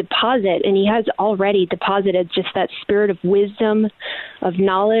going to deposit, and he has already deposited, just that spirit of wisdom, of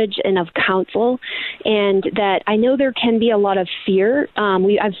knowledge, and of counsel. And that I know there can be a lot of fear.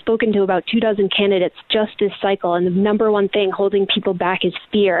 I've spoken to about 24 candidates just this cycle, and the number one thing holding people back is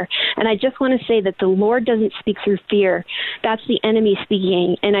fear. And I just want to say that the Lord doesn't speak through fear. That's the enemy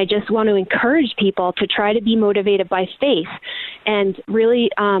speaking. And I just want to encourage people to try to be motivated by faith and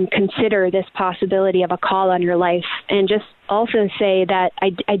really consider this possibility of a call on your life. And just also say that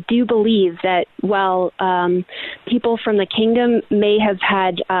I do believe that while people from the kingdom may have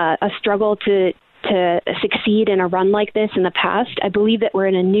had a struggle to succeed in a run like this in the past, I believe that we're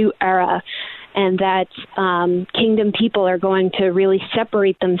in a new era, and that kingdom people are going to really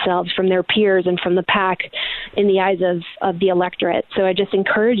separate themselves from their peers and from the pack in the eyes of the electorate. So I just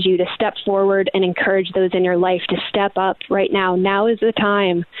encourage you to step forward and encourage those in your life to step up right now. Now is the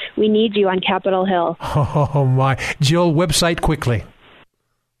time. We need you on Capitol Hill. Oh, my. Jill, website quickly.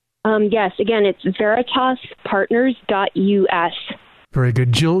 Yes, again, it's veritaspartners.us. Very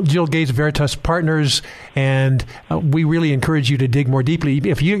good. Jill Gates, Veritas Partners, and we really encourage you to dig more deeply.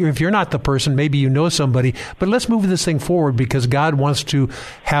 If you're not the person, maybe you know somebody, but let's move this thing forward, because God wants to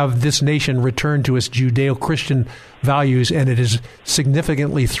have this nation return to its Judeo-Christian values, and it is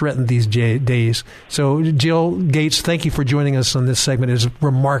significantly threatened these days. So, Jill Gates, thank you for joining us on this segment. It's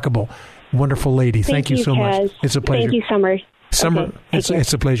remarkable. Wonderful lady. Thank you so much. It's a pleasure. Thank you, Summer. Summer, okay,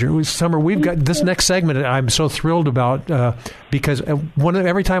 it's a pleasure. Summer, we've got this next segment I'm so thrilled about because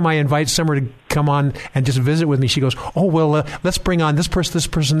every time I invite Summer to come on and just visit with me, she goes, oh, well, let's bring on this person.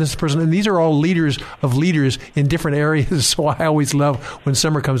 And these are all leaders of leaders in different areas. So I always love when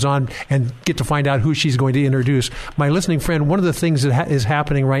Summer comes on and get to find out who she's going to introduce. My listening friend, one of the things that is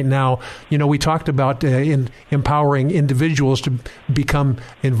happening right now, we talked about in empowering individuals to become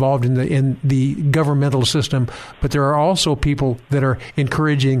involved in the governmental system, but there are also people that are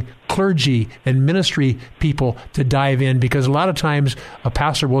encouraging clergy and ministry people to dive in, because a lot of times a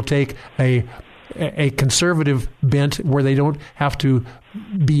pastor will take a conservative bent where they don't have to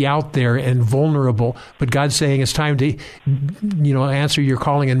be out there and vulnerable, but God's saying it's time to answer your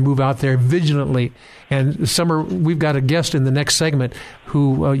calling and move out there vigilantly. And Summer, we've got a guest in the next segment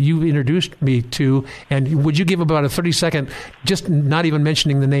who you introduced me to, and would you give about a 30-second, just not even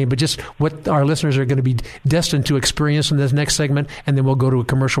mentioning the name, but just what our listeners are going to be destined to experience in this next segment, and then we'll go to a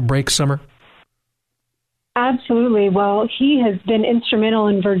commercial break. Summer? Absolutely. Well, he has been instrumental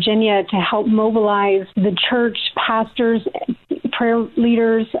in Virginia to help mobilize the church, pastors, prayer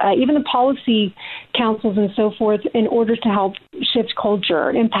leaders, even the policy councils and so forth, in order to help shift culture,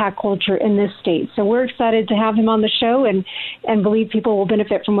 impact culture in this state. So we're excited to have him on the show and believe people will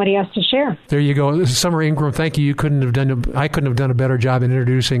benefit from what he has to share. There you go. This is Summer Ingram. Thank you. I couldn't have done a better job in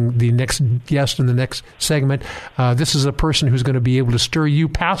introducing the next guest in the next segment. This is a person who's going to be able to stir you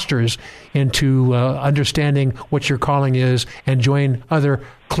pastors into understanding what your calling is and join other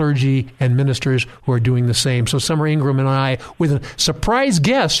clergy and ministers who are doing the same. So Summer Ingram and I, with a surprise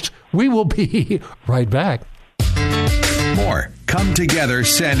guest, we will be right back. More Come Together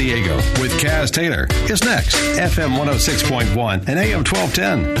San Diego with Kaz Taylor is next. FM 106.1 and AM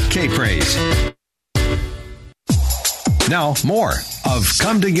 1210. K-Praise. Now, more of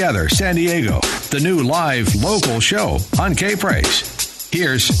Come Together San Diego, the new live local show on K-Praise.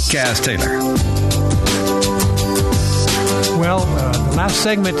 Here's Kaz Taylor. Well, the last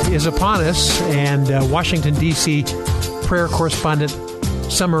segment is upon us, and Washington, D.C. prayer correspondent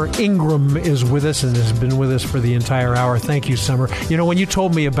Summer Ingram is with us and has been with us for the entire hour. Thank you, Summer. When you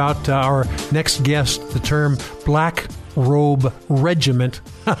told me about our next guest, the term Black Robe Regiment,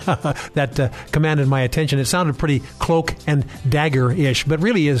 that commanded my attention. It sounded pretty cloak and dagger-ish, but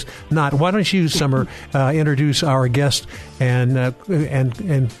really is not. Why don't you, Summer, introduce our guest, and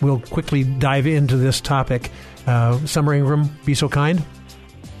we'll quickly dive into this topic. Summer Ingram, be so kind.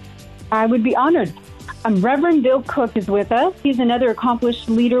 I would be honored. Reverend Bill Cook is with us. He's another accomplished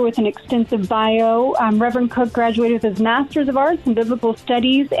leader with an extensive bio. Reverend Cook graduated with his Master's of Arts in Biblical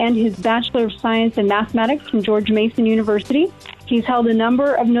Studies and his Bachelor of Science in Mathematics from George Mason University. He's held a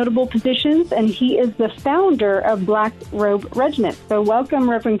number of notable positions, and he is the founder of Black Robe Regiment. So welcome,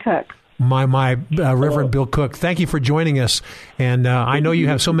 Reverend Cook. My Reverend Bill Cook, thank you for joining us. And I know you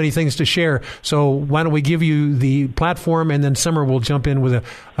have so many things to share, so why don't we give you the platform, and then Summer will jump in with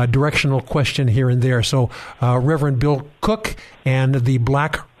a directional question here and there. So Reverend Bill Cook and the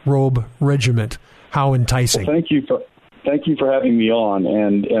Black Robe Regiment, how enticing. Well, thank you for having me on,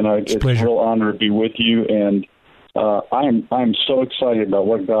 and it's a real honor to be with you. And I'm so excited about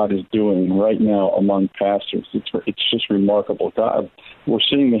what God is doing right now among pastors. It's just remarkable. We're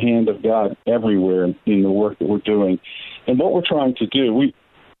seeing the hand of God everywhere in the work that we're doing. And what we're trying to do,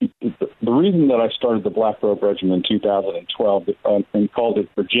 the reason that I started the Black Robe Regiment in 2012 and called it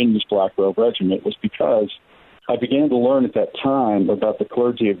Virginia's Black Robe Regiment was because I began to learn at that time about the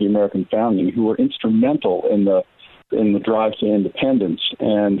clergy of the American founding, who were instrumental in the drive to independence,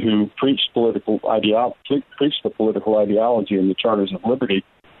 and who preached the political ideology in the Charters of Liberty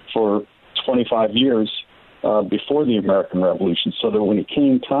for 25 years before the American Revolution, so that when it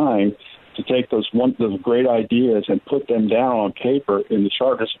came time to take those great ideas and put them down on paper in the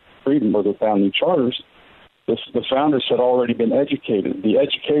Charters of Freedom or the founding charters, the founders had already been educated. The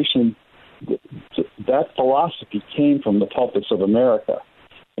education, that philosophy came from the pulpits of America.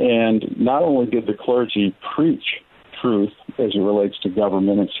 And not only did the clergy preach truth as it relates to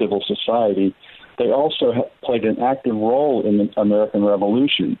government and civil society, they also played an active role in the American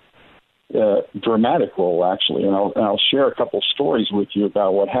Revolution, dramatic role, actually. And I'll share a couple stories with you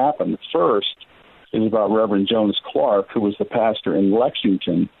about what happened. The first is about Reverend Jonas Clark, who was the pastor in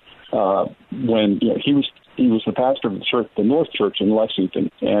Lexington when he was the pastor of the church, the North Church in Lexington.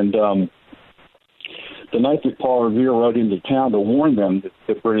 And the night that Paul Revere rode into town to warn them that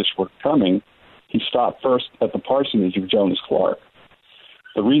the British were coming, he stopped first at the parsonage of Jonas Clark.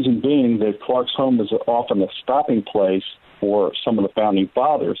 The reason being that Clark's home was often a stopping place for some of the founding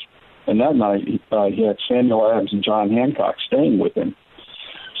fathers, and that night he had Samuel Adams and John Hancock staying with him.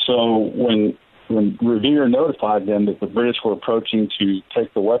 So when Revere notified them that the British were approaching to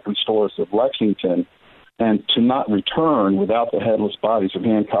take the weapon stores of Lexington and to not return without the headless bodies of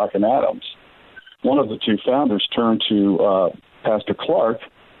Hancock and Adams, one of the two founders turned to Pastor Clark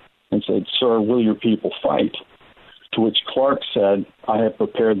and said, "Sir, will your people fight?" To which Clark said, "I have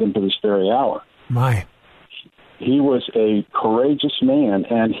prepared them for this very hour." My. He was a courageous man,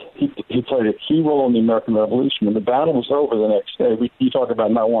 and he played a key role in the American Revolution. When the battle was over the next day, you talk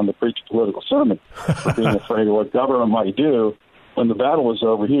about not wanting to preach a political sermon, but being afraid of what government might do. When the battle was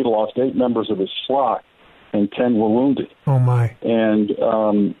over, he had lost 8 members of his flock, and 10 were wounded. Oh, my.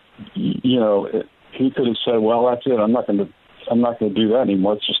 And, he could have said, "Well, that's it. I'm not going to do that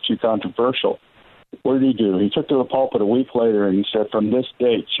anymore. It's just too controversial." What did he do? He took to the pulpit a week later and he said, "From this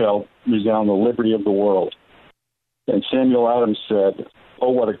date shall resound the liberty of the world." And Samuel Adams said,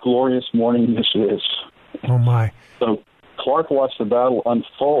 "Oh, what a glorious morning this is." Oh, my. So Clark watched the battle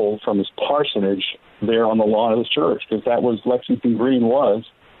unfold from his parsonage there on the lawn of his church, because that was Lexington Green was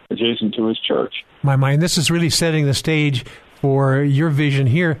adjacent to his church. My mind. This is really setting the stage for your vision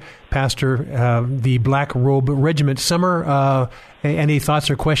here, Pastor, the Black Robe Regiment. Summer, any thoughts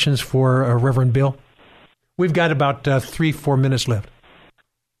or questions for Reverend Bill? We've got about 3-4 minutes left.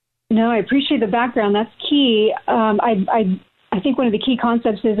 No, I appreciate the background. That's key. I think one of the key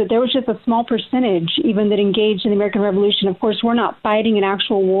concepts is that there was just a small percentage even that engaged in the American Revolution. Of course, we're not fighting an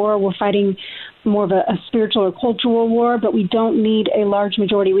actual war. We're fighting more of a spiritual or cultural war, but we don't need a large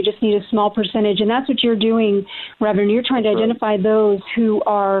majority. We just need a small percentage. And that's what you're doing, Reverend. You're trying to identify those who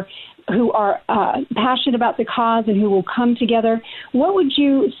are passionate about the cause and who will come together. What would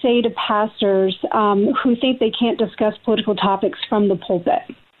you say to pastors who think they can't discuss political topics from the pulpit?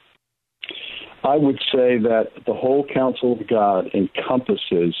 I would say that the whole counsel of God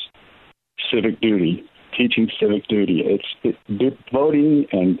encompasses civic duty, teaching civic duty. Voting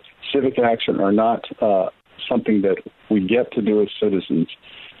and civic action are not something that we get to do as citizens.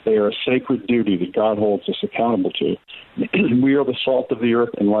 They are a sacred duty that God holds us accountable to. We are the salt of the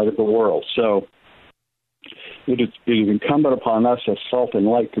earth and light of the world. So it is incumbent upon us as salt and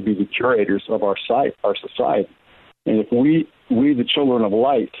light to be the curators of our society. And if we, the children of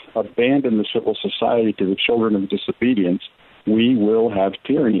light, abandon the civil society to the children of disobedience, we will have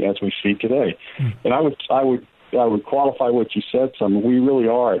tyranny as we see today. And I would qualify what you said, some. We really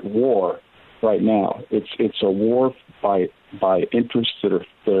are at war right now. It's a war by interests that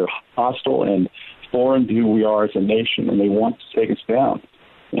are hostile and foreign to who we are as a nation, and they want to take us down.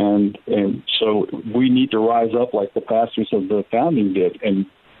 And so we need to rise up like the pastors of the founding did and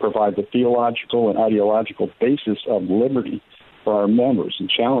provide the theological and ideological basis of liberty for our members and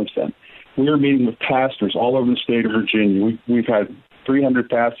challenge them. We are meeting with pastors all over the state of Virginia. We've had 300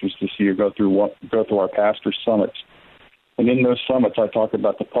 pastors this year go through our pastor summits. And in those summits, I talk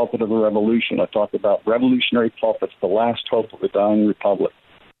about the pulpit of the revolution. I talk about revolutionary pulpits, the last hope of the dying republic.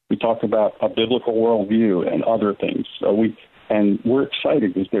 We talk about a biblical worldview and other things. We're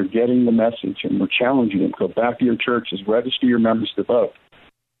excited because they're getting the message, and we're challenging them. Go back to your churches, register your members to vote.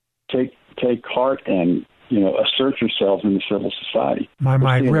 Take heart and assert yourselves in the civil society.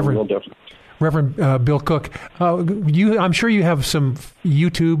 Reverend Bill Cook, I'm sure you have some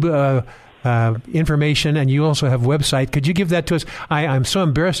YouTube information, and you also have a website. Could you give that to us? I'm so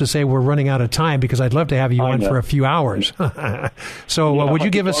embarrassed to say we're running out of time because I'd love to have you on for a few hours. So would you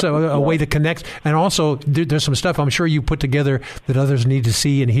give us a way to connect? And also, there's some stuff I'm sure you put together that others need to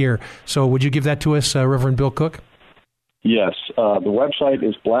see and hear. So would you give that to us, Reverend Bill Cook? Yes. The website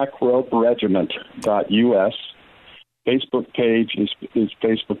is blackroberegiment.us. Facebook page is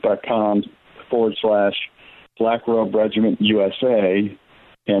facebook.com/Black Robe Regiment USA.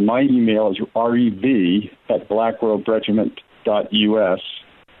 And my email is rev@blackroberegiment.us.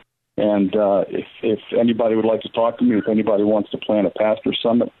 And if anybody would like to talk to me, if anybody wants to plan a pastor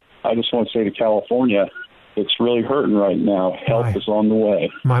summit, I just want to say to California, it's really hurting right now. Help is on the way.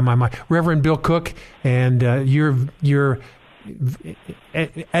 My. Reverend Bill Cook, and your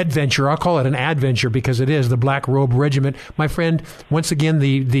adventure, I'll call it an adventure because it is, the Black Robe Regiment. My friend, once again,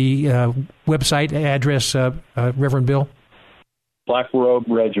 the website address, Reverend Bill? Black Robe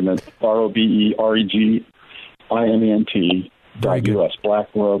Regiment, ROBEREGIMENT. .us,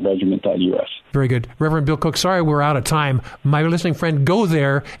 blackroberegiment.us. Very good. Reverend Bill Cook, sorry we're out of time. My listening friend, go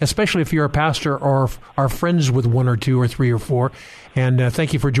there, especially if you're a pastor or are friends with one or two or three or four. And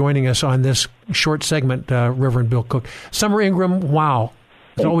thank you for joining us on this short segment, Reverend Bill Cook. Summer Ingram, wow.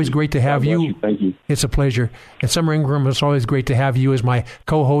 It's always great to have you. Thank you. It's a pleasure. And Summer Ingram, it's always great to have you as my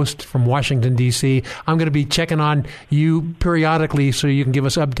co-host from Washington, D.C. I'm going to be checking on you periodically so you can give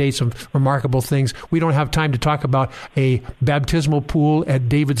us updates of remarkable things. We don't have time to talk about a baptismal pool at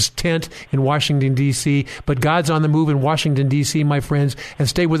David's Tent in Washington, D.C., but God's on the move in Washington, D.C., my friends, and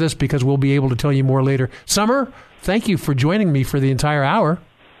stay with us because we'll be able to tell you more later. Summer, thank you for joining me for the entire hour.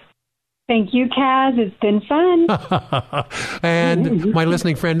 Thank you, Kaz. It's been fun. And my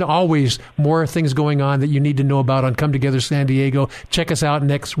listening friend, always more things going on that you need to know about on Come Together San Diego. Check us out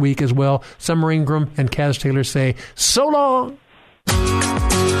next week as well. Summer Ingram and Kaz Taylor say, so long.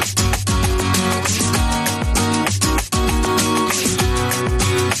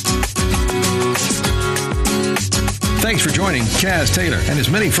 Thanks for joining Kaz Taylor and his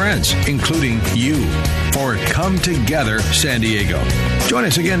many friends, including you, for Come Together San Diego. Join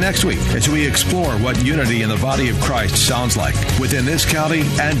us again next week as we explore what unity in the body of Christ sounds like within this county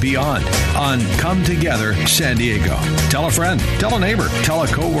and beyond on Come Together San Diego. Tell a friend, tell a neighbor, tell a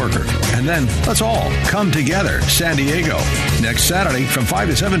coworker, and then let's all come together San Diego next Saturday from 5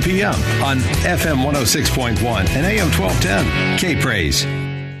 to 7 p.m. on FM 106.1 and AM 1210. K-Praise.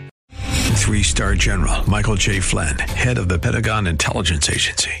 3-star General Michael J. Flynn, head of the Pentagon Intelligence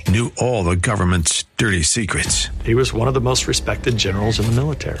Agency, knew all the government's dirty secrets. He was one of the most respected generals in the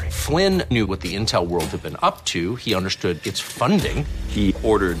military. Flynn knew what the intel world had been up to. He understood its funding. He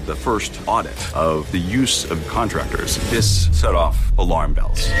ordered the first audit of the use of contractors. This set off alarm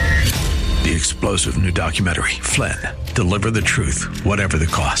bells. The explosive new documentary, Flynn, Deliver the Truth, Whatever the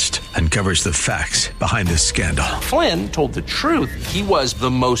Cost, uncovers the facts behind this scandal. Flynn told the truth. He was the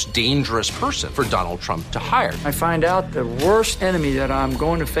most dangerous person for Donald Trump to hire. I find out the worst enemy that I'm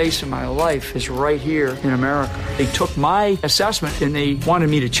going to face in my life is right here in America. They took my assessment and they wanted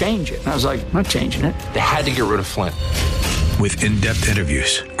me to change it. And I was like, I'm not changing it. They had to get rid of Flynn. With in-depth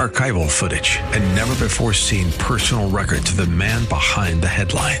interviews, archival footage, and never-before-seen personal records of the man behind the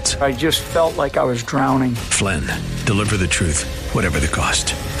headlines. I just felt like I was drowning. Flynn, Deliver the Truth, Whatever the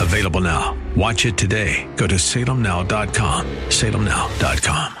Cost. Available now. Watch it today. Go to salemnow.com.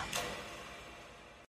 salemnow.com.